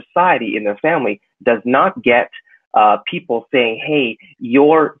in their society, in their family, does not get people saying, hey,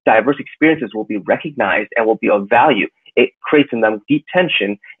 your diverse experiences will be recognized and will be of value, it creates in them deep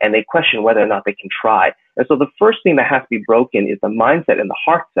tension, and they question whether or not they can try. And so the first thing that has to be broken is the mindset and the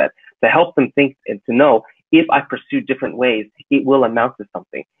heart set to help them think and to know, if I pursue different ways, it will amount to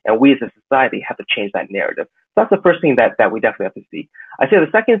something. And we as a society have to change that narrative. So that's the first thing that we definitely have to see. I say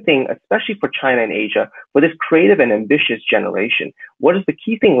the second thing, especially for China and Asia, for this creative and ambitious generation, what is the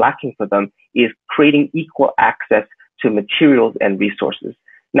key thing lacking for them is creating equal access to materials and resources.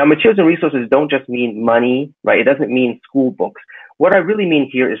 Now, materials and resources don't just mean money, right? It doesn't mean school books. What I really mean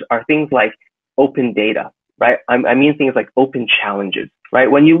here are things like open data, right? I mean things like open challenges, right?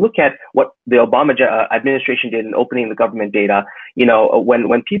 When you look at what the Obama administration did in opening the government data,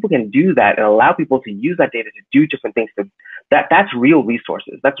 when people can do that and allow people to use that data to do different things, that's real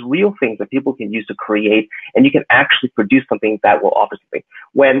resources. That's real things that people can use to create, and you can actually produce something that will offer something.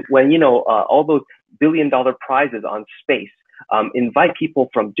 When all those billion-dollar prizes on space invite people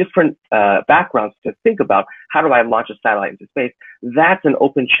from different backgrounds to think about how do I launch a satellite into space, that's an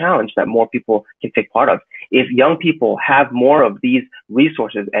open challenge that more people can take part of. If young people have more of these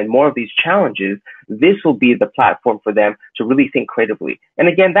resources and more of these challenges, this will be the platform for them to really think creatively. And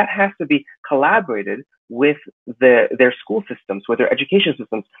again, that has to be collaborated with their school systems, with their education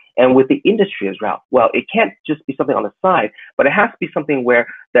systems, and with the industry as well. Well, it can't just be something on the side, but it has to be something where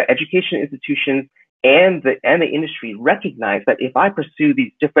the education institutions and the industry recognize that if I pursue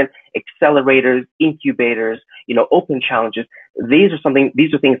these different accelerators, incubators, open challenges, these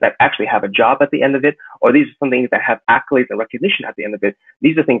are things that actually have a job at the end of it, or these are some things that have accolades and recognition at the end of it.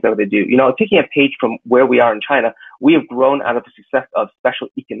 These are things that they do. Taking a page from where we are in China, we have grown out of the success of special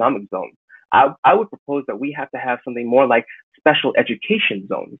economic zones. I would propose that we have to have something more like special education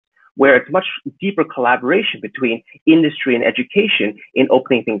zones, where it's much deeper collaboration between industry and education in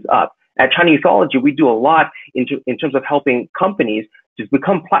opening things up. At China Youthology, we do a lot in terms of helping companies to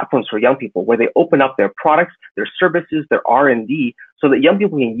become platforms for young people, where they open up their products, their services, their R&D, so that young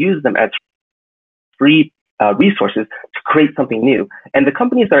people can use them as free resources to create something new. And the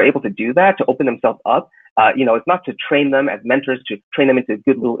companies that are able to do that, to open themselves up, it's not to train them as mentors, to train them into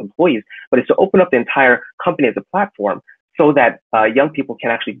good little employees, but it's to open up the entire company as a platform, so that young people can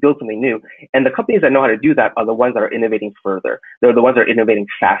actually build something new. And the companies that know how to do that are the ones that are innovating further. They're the ones that are innovating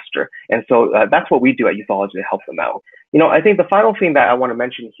faster. And so that's what we do at Youthology to help them out. I think the final thing that I want to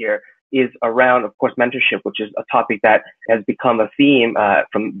mention here is around, of course, mentorship, which is a topic that has become a theme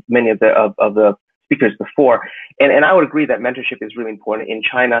from many of the speakers before. And I would agree that mentorship is really important. In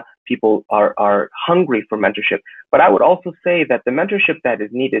China, people are hungry for mentorship. But I would also say that the mentorship that is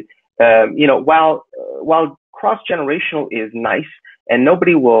needed, while cross-generational is nice, and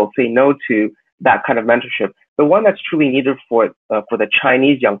nobody will say no to that kind of mentorship, the one that's truly needed for the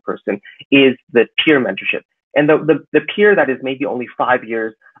Chinese young person is the peer mentorship, and the peer that is maybe only 5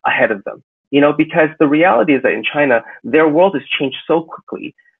 years ahead of them. Because the reality is that in China, their world has changed so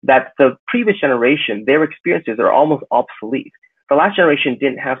quickly that the previous generation, their experiences are almost obsolete. The last generation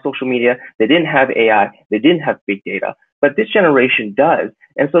didn't have social media, they didn't have AI, they didn't have big data, but this generation does.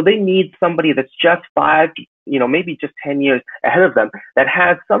 And so they need somebody that's just 5, maybe just 10 years ahead of them, that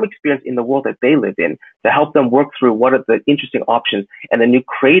has some experience in the world that they live in, to help them work through what are the interesting options and the new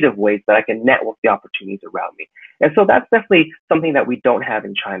creative ways that I can network the opportunities around me. And so that's definitely something that we don't have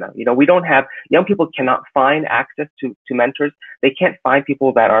in China. We don't have, young people cannot find access to mentors. They can't find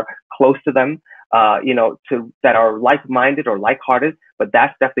people that are close to them, that are like-minded or like-hearted, but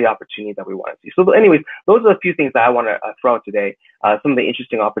that's definitely the opportunity that we want to see. So anyways, those are a few things that I want to throw out today, some of the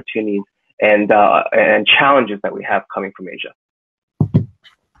interesting opportunities and challenges that we have coming from Asia.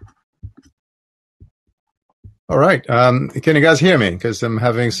 All right. Can you guys hear me? Because I'm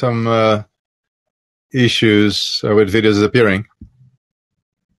having some issues with videos appearing.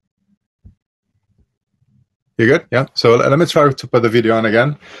 You good? Yeah. So let me try to put the video on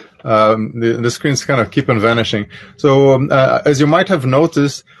again. The screens kind of keep on vanishing. So as you might have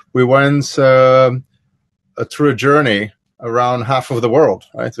noticed, we went through a journey around half of the world,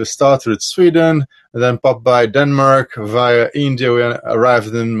 right? We started with Sweden, and then popped by Denmark, via India, we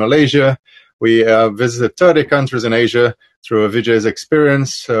arrived in Malaysia. We visited 30 countries in Asia through Vijay's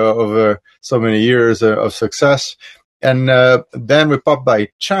experience over so many years of success. And then we popped by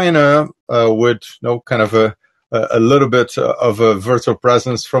China with kind of a little bit of a virtual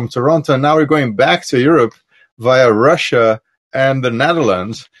presence from Toronto. And now we're going back to Europe via Russia and the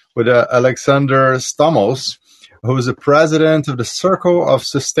Netherlands with Aleksandr Stommels, who is the president of the Circle of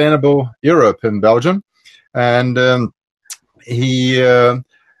Sustainable Europe in Belgium. And he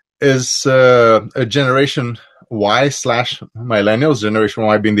is a Generation Y / Millennials, Generation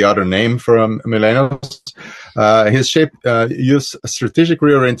Y being the other name for Millennials. His shape used strategic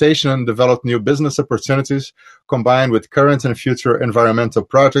reorientation and developed new business opportunities combined with current and future environmental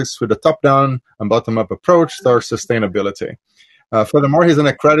projects with a top-down and bottom-up approach towards sustainability. Furthermore, he's an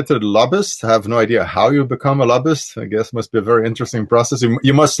accredited lobbyist. I have no idea how you become a lobbyist. I guess it must be a very interesting process.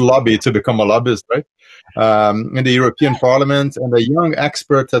 You must lobby to become a lobbyist, right? In the European Parliament, and a young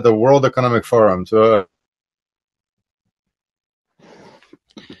expert at the World Economic Forum. So,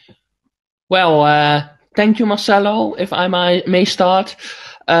 well, thank you, Marcelo. If I may start.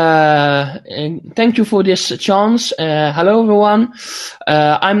 And thank you for this chance. Hello, everyone.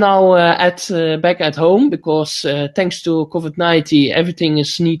 I'm now back at home because thanks to COVID-19, everything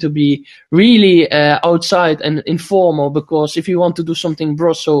need to be really outside and informal. Because if you want to do something in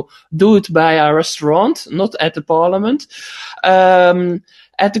Brussels, do it by a restaurant, not at the Parliament.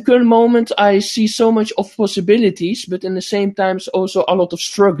 At the current moment, I see so much of possibilities, but in the same time, also a lot of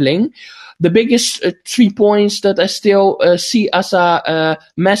struggling. The biggest 3 points that I still see as a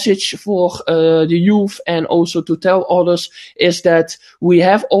message for the youth and also to tell others is that we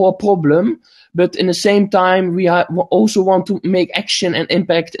have our problem, but in the same time, we also want to make action and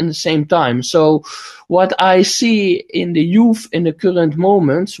impact in the same time. So what I see in the youth in the current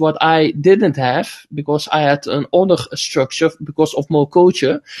moment, what I didn't have because I had an other structure because of more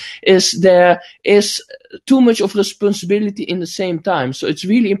culture, is there is too much of responsibility in the same time. So it's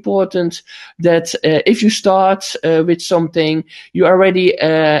really important that if you start with something, you already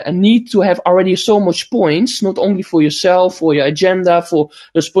need to have already so much points, not only for yourself, for your agenda, for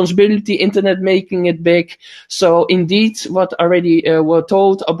responsibility, internet making it big. So indeed, what already were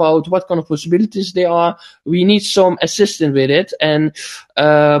told about what kind of possibilities there are, we need some assistance with it. And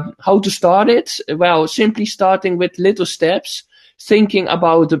how to start it? Well, simply starting with little steps, thinking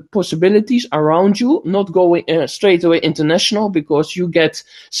about the possibilities around you, not going straight away international because you get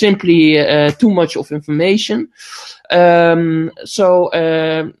simply too much of information. So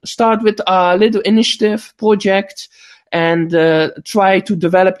start with a little initiative project and try to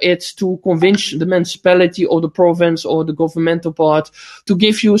develop it to convince the municipality or the province or the governmental part to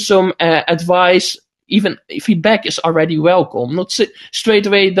give you some advice. Even feedback is already welcome. Not straight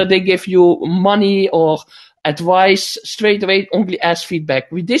away that they give you money or advice straight away, only as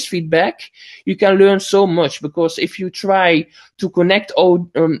feedback. With this feedback, you can learn so much because if you try to connect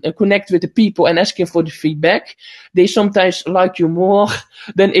with the people and asking for the feedback, they sometimes like you more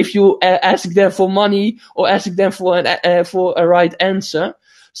than if you ask them for money or ask them for a right answer.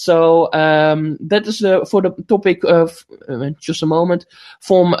 So that is for the topic of just a moment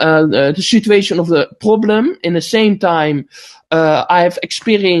from the situation of the problem. In the same time, I've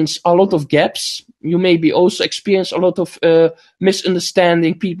experienced a lot of gaps. You maybe also experience a lot of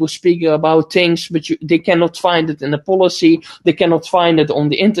misunderstanding. People speaking about things, but they cannot find it in the policy. They cannot find it on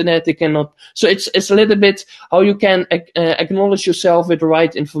the internet. They cannot. So it's a little bit how you can acknowledge yourself with the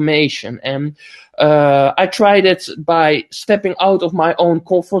right information. And I tried it by stepping out of my own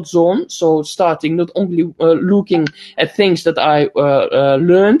comfort zone. So starting not only looking at things that I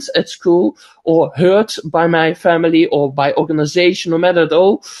learned at school or heard by my family or by organization, no matter at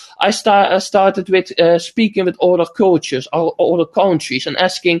all. I started with speaking with other cultures, other countries, and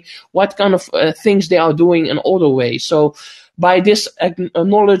asking what kind of things they are doing in other ways. So by this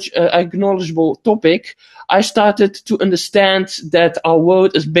acknowledgeable topic, I started to understand that our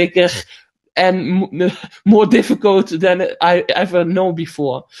world is bigger and more difficult than I ever know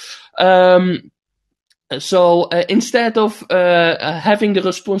before. So instead of having the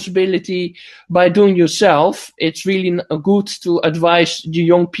responsibility by doing yourself, it's really good to advise the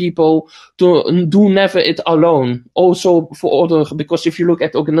young people to do never it alone. Also for other, because if you look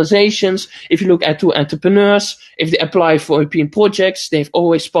at organizations, if you look at two entrepreneurs, if they apply for European projects, they have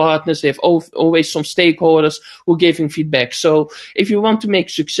always partners, they have always some stakeholders who are giving feedback. So if you want to make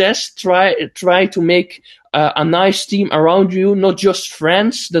success, try to make a nice team around you, not just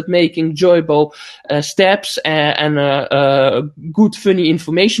friends that make enjoyable steps and good, funny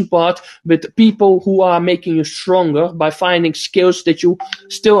information part, but people who are making you stronger by finding skills that you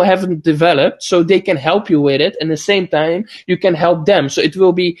still haven't developed, so they can help you with it. And at the same time, you can help them. So it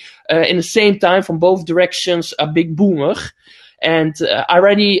will be in the same time from both directions a big boomer. And I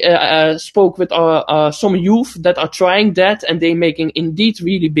already spoke with some youth that are trying that, and they're making indeed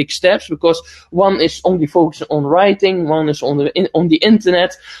really big steps, because one is only focusing on writing, one is on the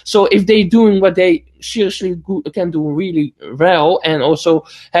internet. So if they're doing what they seriously can do really well, and also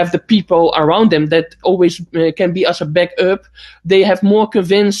have the people around them that always can be as a backup, they have more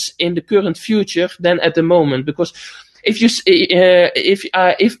convinced in the current future than at the moment. Because if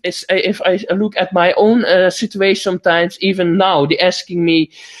I look at my own situation, sometimes even now they're asking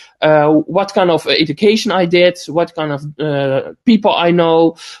me what kind of education I did, what kind of people I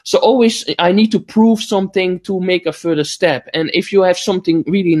know. So always I need to prove something to make a further step. And if you have something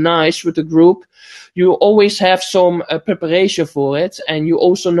really nice with the group, you always have some preparation for it, and you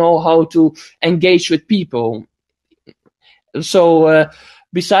also know how to engage with people. So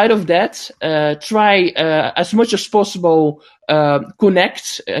beside of that, try as much as possible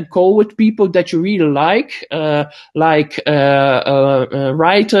connect and call with people that you really like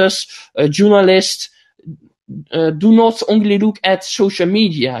writers, journalists. Do not only look at social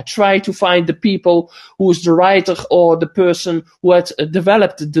media. Try to find the people who is the writer or the person who had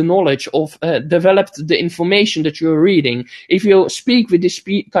developed the knowledge of, developed the information that you're reading. If you speak with this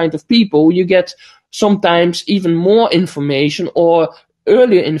kind of people, you get sometimes even more information or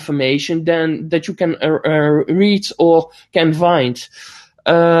earlier information than that you can read or can find.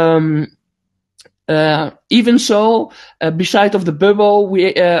 Even so, beside of the bubble,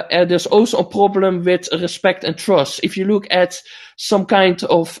 there's also a problem with respect and trust. If you look at some kind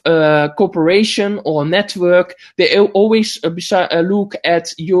of corporation or network, they always look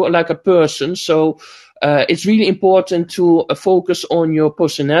at you like a person. So it's really important to focus on your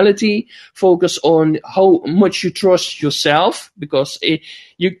personality, focus on how much you trust yourself, because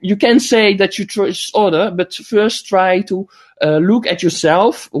you can say that you trust other, but first try to look at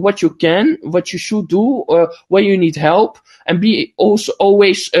yourself, what you can, what you should do, or where you need help, and be also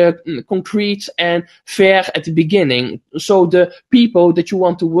always concrete and fair at the beginning. So the people that you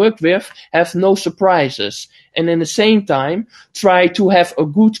want to work with have no surprises. And in the same time, try to have a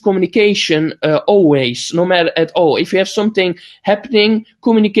good communication always, no matter at all. If you have something happening,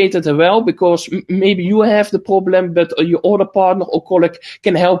 communicate it well, because maybe you have the problem, but your other partner or colleague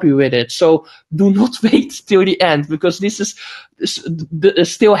can help you with it. So do not wait till the end, because this is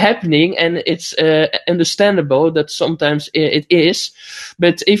still happening, and it's understandable that sometimes it is.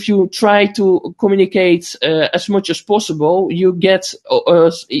 But if you try to communicate as much as possible, you get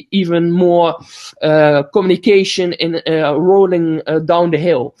even more communication in rolling down the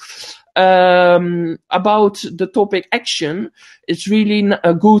hill. About the topic action, it's really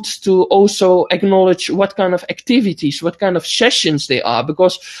good to also acknowledge what kind of activities, what kind of sessions they are,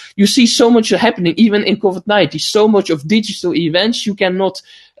 because you see so much happening, even in COVID-19, so much of digital events, you cannot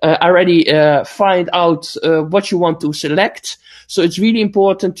already find out what you want to select. So it's really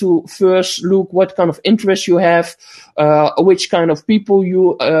important to first look what kind of interest you have, which kind of people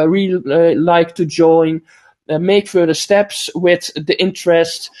you really like to join, make further steps with the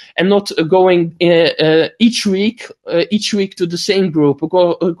interest, and not going each week to the same group,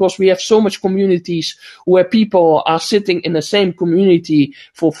 because we have so much communities where people are sitting in the same community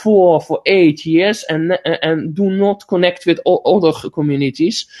for 8 years and do not connect with other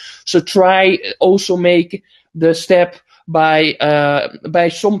communities. So try also make the step by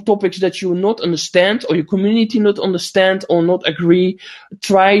some topics that you not understand, or your community not understand or not agree.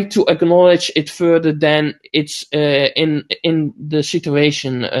 Try to acknowledge it further than it's in the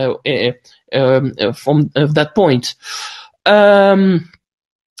situation from that point. In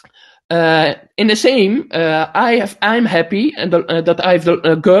the same, I'm happy that I've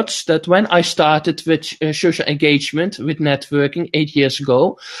the guts that when I started with social engagement, with networking 8 years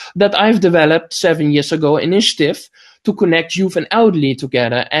ago, that I've developed 7 years ago an initiative to connect youth and elderly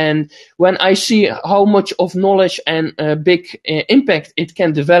together. And when I see how much of knowledge and big impact it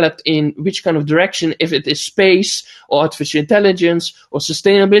can develop in which kind of direction, if it is space or artificial intelligence or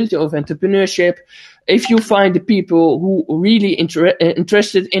sustainability or entrepreneurship, if you find the people who are really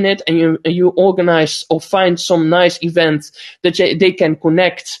interested in it, and you organize or find some nice event that they can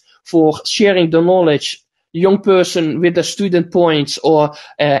connect for sharing the knowledge, young person with the student points or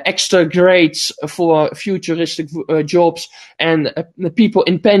extra grades for futuristic jobs, and people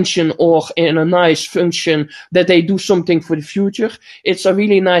in pension or in a nice function that they do something for the future, it's a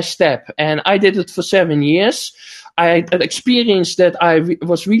really nice step. And I did it for 7 years. I had experienced that I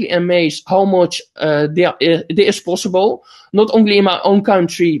was really amazed how much there is possible, not only in my own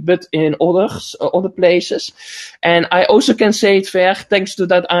country, but in other places. And I also can say it fair, thanks to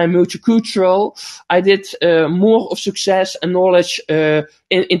that I'm multicultural, I did more of success and knowledge in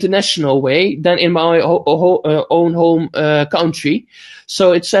international way than in my own home country.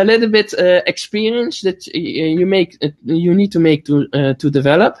 So it's a little bit experience that you need to make to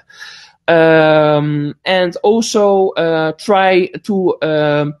develop. And also try to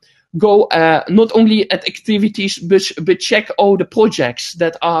go not only at activities but check all the projects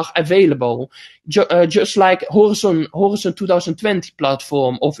that are available. Just like Horizon 2020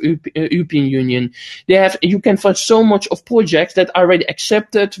 platform of European Union, you can find so much of projects that are already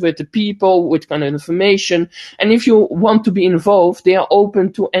accepted with the people, with kind of information, and if you want to be involved, they are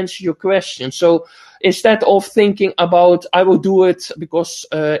open to answer your questions. So instead of thinking about I will do it because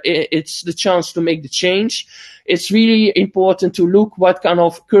it's the chance to make the change, it's really important to look what kind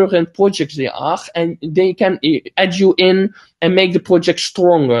of current projects they are, and they can add you in and make the project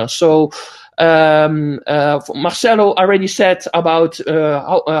stronger. So Marcelo already said about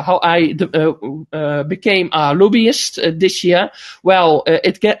how I became a lobbyist this year. Well,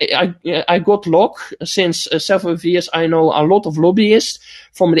 I got luck. Since several years, I know a lot of lobbyists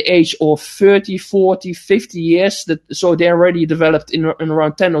from the age of 30, 40, 50 years. So they already developed in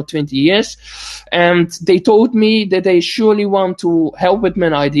around 10 or 20 years. And they told me that they surely want to help with my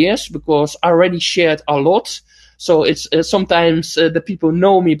ideas because I already shared a lot. So it's sometimes the people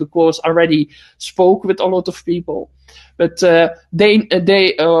know me because I already spoke with a lot of people. But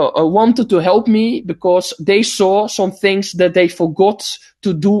they wanted to help me because they saw some things that they forgot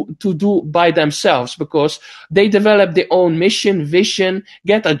to do by themselves, because they developed their own mission, vision,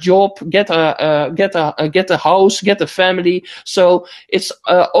 get a job, get a house, get a family. So it's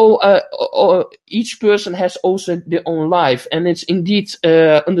each person has also their own life, and it's indeed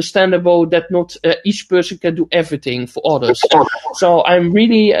understandable that not each person can do everything for others. So I'm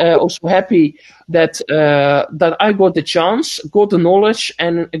really also happy that I got the chance, got the knowledge,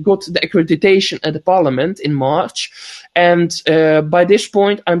 and got the accreditation at the Parliament in March. And by this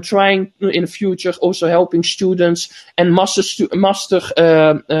point, I'm trying in the future also helping students and master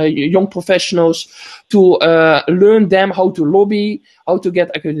young professionals to learn them how to lobby, how to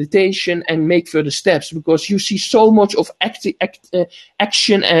get accreditation, and make further steps. Because you see so much of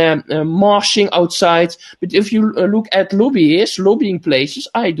action and marching outside, but if you look at lobbying places,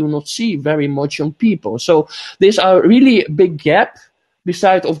 I do not see very much young people. So there's a really big gap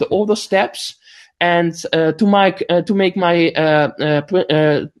beside of the other steps. And to make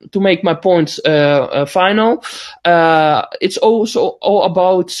my points final, it's also all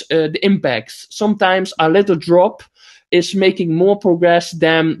about the impacts. Sometimes a little drop is making more progress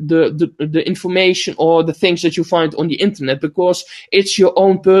than the information or the things that you find on the internet, because it's your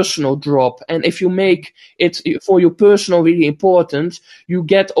own personal drop. And if you make it for your personal really important, you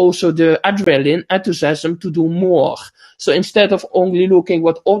get also the adrenaline, enthusiasm to do more. So instead of only looking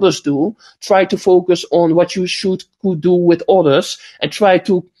what others do, try to focus on what you could do with others, and try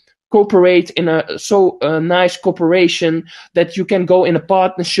to cooperate in a nice cooperation that you can go in a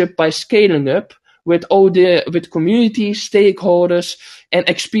partnership by scaling up with community stakeholders and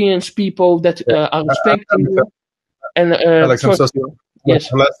experienced people that are respecting you. And Alex, I'm so sorry.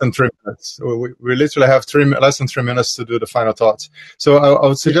 Yes. Less than 3 minutes. We literally have less than 3 minutes to do the final thoughts. So I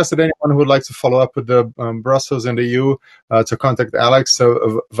would suggest that anyone who would like to follow up with the Brussels and the EU to contact Alex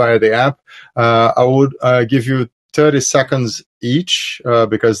via the app. I would give you 30 seconds each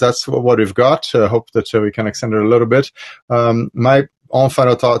because that's what we've got. I hope that we can extend it a little bit. My own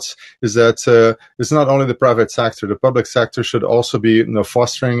final thoughts is that it's not only the private sector. The public sector should also be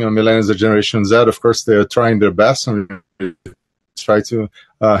fostering Millennials and Generation Z. Of course, they're trying their best, and try to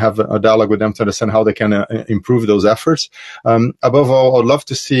have a dialogue with them to understand how they can improve those efforts. Above all, I'd love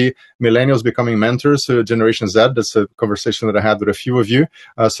to see millennials becoming mentors to Generation Z. That's a conversation that I had with a few of you,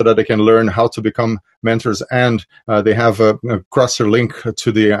 so that they can learn how to become mentors, and they have a crosser link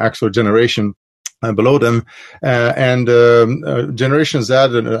to the actual generation below them, and Generation Z,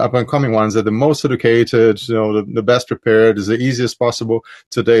 up-and-coming ones, are the most educated, the best prepared, is the easiest possible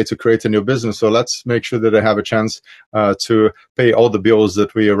today to create a new business. So let's make sure that they have a chance to pay all the bills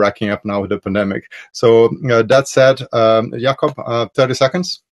that we are racking up now with the pandemic. So that said, Jakob, 30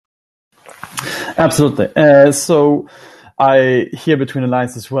 seconds. Absolutely. So I hear between the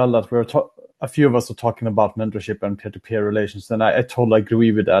lines as well that a few of us are talking about mentorship and peer-to-peer relations, and I totally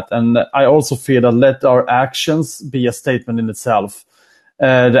agree with that. And I also feel that let our actions be a statement in itself.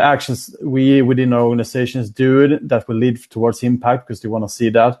 The actions we within our organizations do that will lead towards impact, because they want to see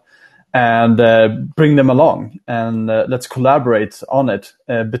that, and bring them along. And let's collaborate on it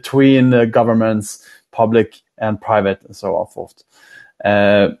between governments, public and private, and so forth.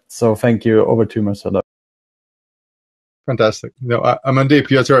 So thank you. Over to Marcelo. Fantastic.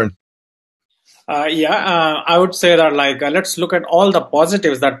 Amandeep, your turn. I would say that let's look at all the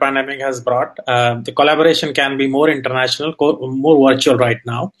positives that pandemic has brought. The collaboration can be more international, more virtual right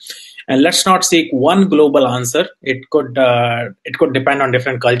now, and let's not seek one global answer. It could depend on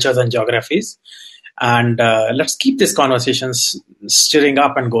different cultures and geographies, and let's keep these conversations stirring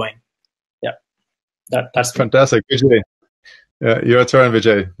up and going. That's fantastic. Vijay, your turn,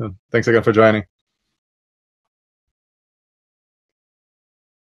 Vijay. Thanks again for joining.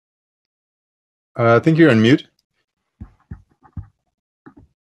 I think you're on mute.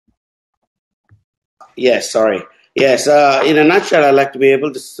 Yes, sorry. Yes, in a nutshell, I'd like to be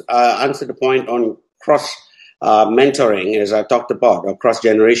able to answer the point on cross mentoring, as I talked about, or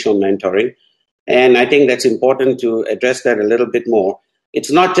cross-generational mentoring. And I think that's important to address that a little bit more.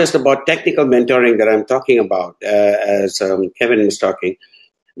 It's not just about technical mentoring that I'm talking about, as Kevin was talking.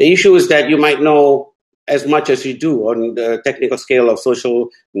 The issue is that you might know as much as you do on the technical scale of social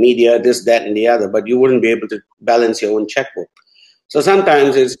media, this, that, and the other, but you wouldn't be able to balance your own checkbook. So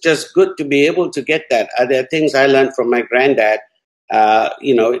sometimes it's just good to be able to get that. There are things I learned from my granddad,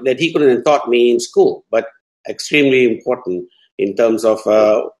 that he couldn't have taught me in school, but extremely important in terms of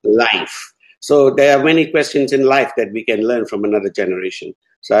life. So there are many questions in life that we can learn from another generation.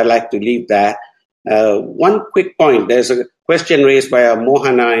 So I'd like to leave that. One quick point. There's a question raised by a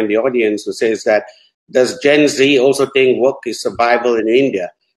Mohana in the audience who says that, does Gen Z also think work is survival in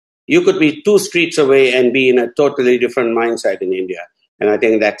India? You could be 2 streets away and be in a totally different mindset in India. And I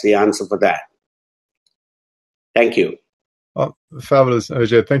think that's the answer for that. Thank you. Oh, fabulous,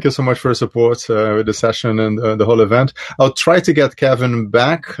 Vijay. Thank you so much for your support with the session and the whole event. I'll try to get Kevin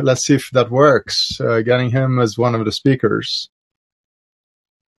back. Let's see if that works, getting him as one of the speakers.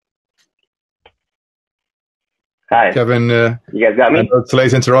 Hi. Kevin, you guys got me? It's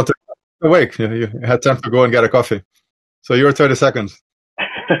late in Toronto. Awake. You had time to go and get a coffee. So you're 30 seconds.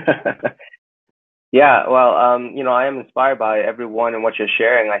 Yeah, well, I am inspired by everyone and what you're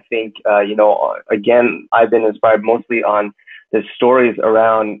sharing. I think, again, I've been inspired mostly on the stories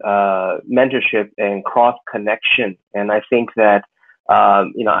around mentorship and cross connection. And I think that,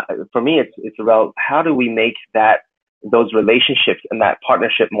 for me, it's about how do we make those relationships and that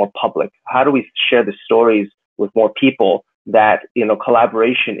partnership more public? How do we share the stories with more people that,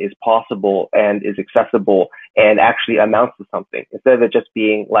 collaboration is possible and is accessible and actually amounts to something, instead of it just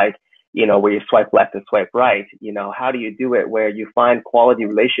being like, where you swipe left and swipe right? How do you do it where you find quality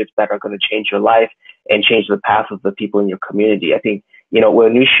relationships that are going to change your life and change the path of the people in your community? I think,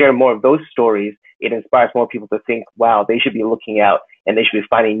 when we share more of those stories, it inspires more people to think, wow, they should be looking out and they should be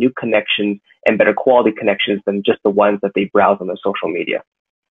finding new connections and better quality connections than just the ones that they browse on their social media.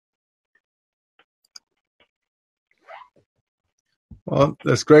 Well,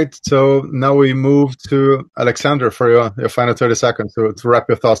 that's great. So now we move to Aleksandr for your final 30 seconds to wrap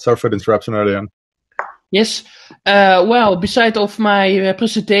your thoughts. Sorry for the interruption earlier. Yes. Well, beside of my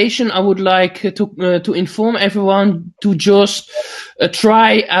presentation, I would like to inform everyone to just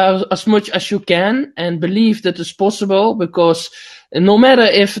try as much as you can and believe that it's possible, because no matter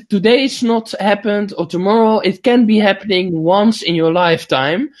if today it's not happened or tomorrow, it can be happening once in your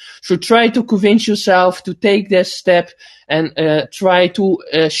lifetime. So try to convince yourself to take this step and try to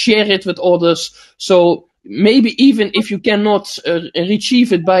share it with others. So maybe even if you cannot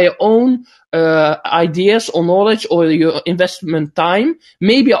retrieve it by your own ideas or knowledge or your investment time,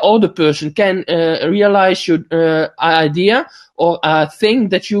 maybe other person can realize your idea or think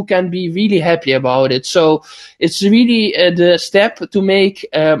that you can be really happy about it. So it's really the step to make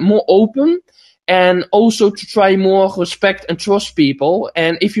more open, and also to try more respect and trust people.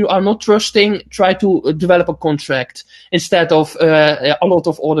 And if you are not trusting, try to develop a contract instead of a lot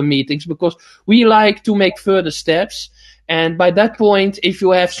of other meetings, because we like to make further steps. And by that point, if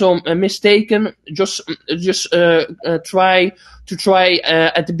you have some mistaken, just try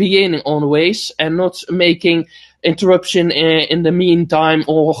at the beginning always, and not making interruption in the meantime,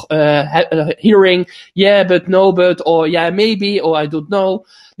 or hearing yeah but no but, or yeah maybe, or I don't know.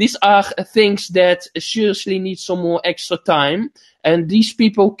 These are things that seriously need some more extra time, and these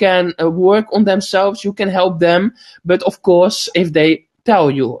people can work on themselves. You can help them, but of course if they tell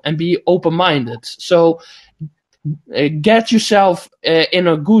you, and be open-minded. So get yourself in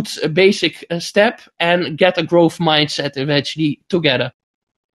a good basic step, and get a growth mindset eventually together.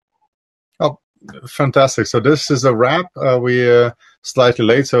 Oh, fantastic. So this is a wrap. We slightly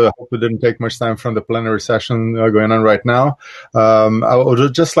late, so I hope we didn't take much time from the plenary session going on right now. I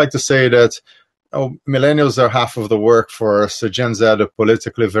would just like to say that millennials are half of the workforce. So Gen Z are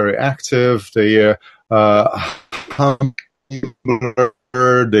politically very active. They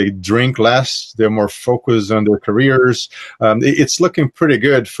they drink less, they're more focused on their careers. It's looking pretty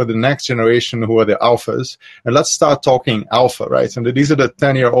good for the next generation, who are the alphas. And let's start talking alpha, right? And these are the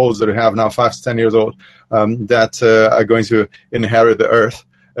 10-year-olds that we have now, 5 to 10 years old, that are going to inherit the earth.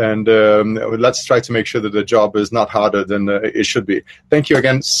 And let's try to make sure that the job is not harder than it should be. Thank you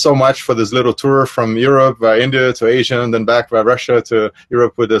again so much for this little tour from Europe, India to Asia, and then back by Russia to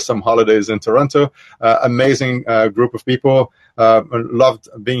Europe with some holidays in Toronto. Amazing group of people. Loved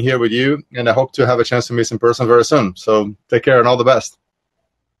being here with you, and I hope to have a chance to meet in person very soon. So take care and all the best.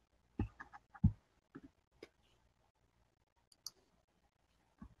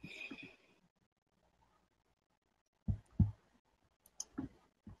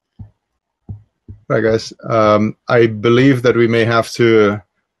 Right, guys. I believe that we may have to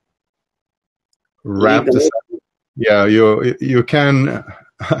wrap this up. Yeah, you can.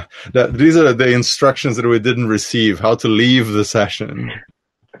 These are the instructions that we didn't receive. How to leave the session.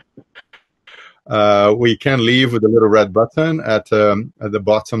 We can leave with a little red button at the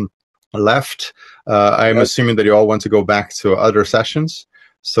bottom left. I'm assuming that you all want to go back to other sessions.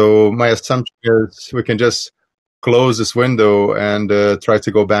 So my assumption is we can just close this window and try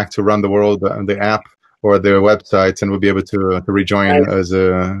to go back to Run the World, the app or the website, and we'll be able to rejoin as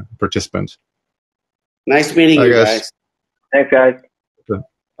a participant. Nice meeting you guys. Thanks, guys.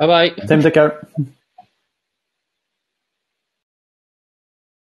 Bye-bye. Take care.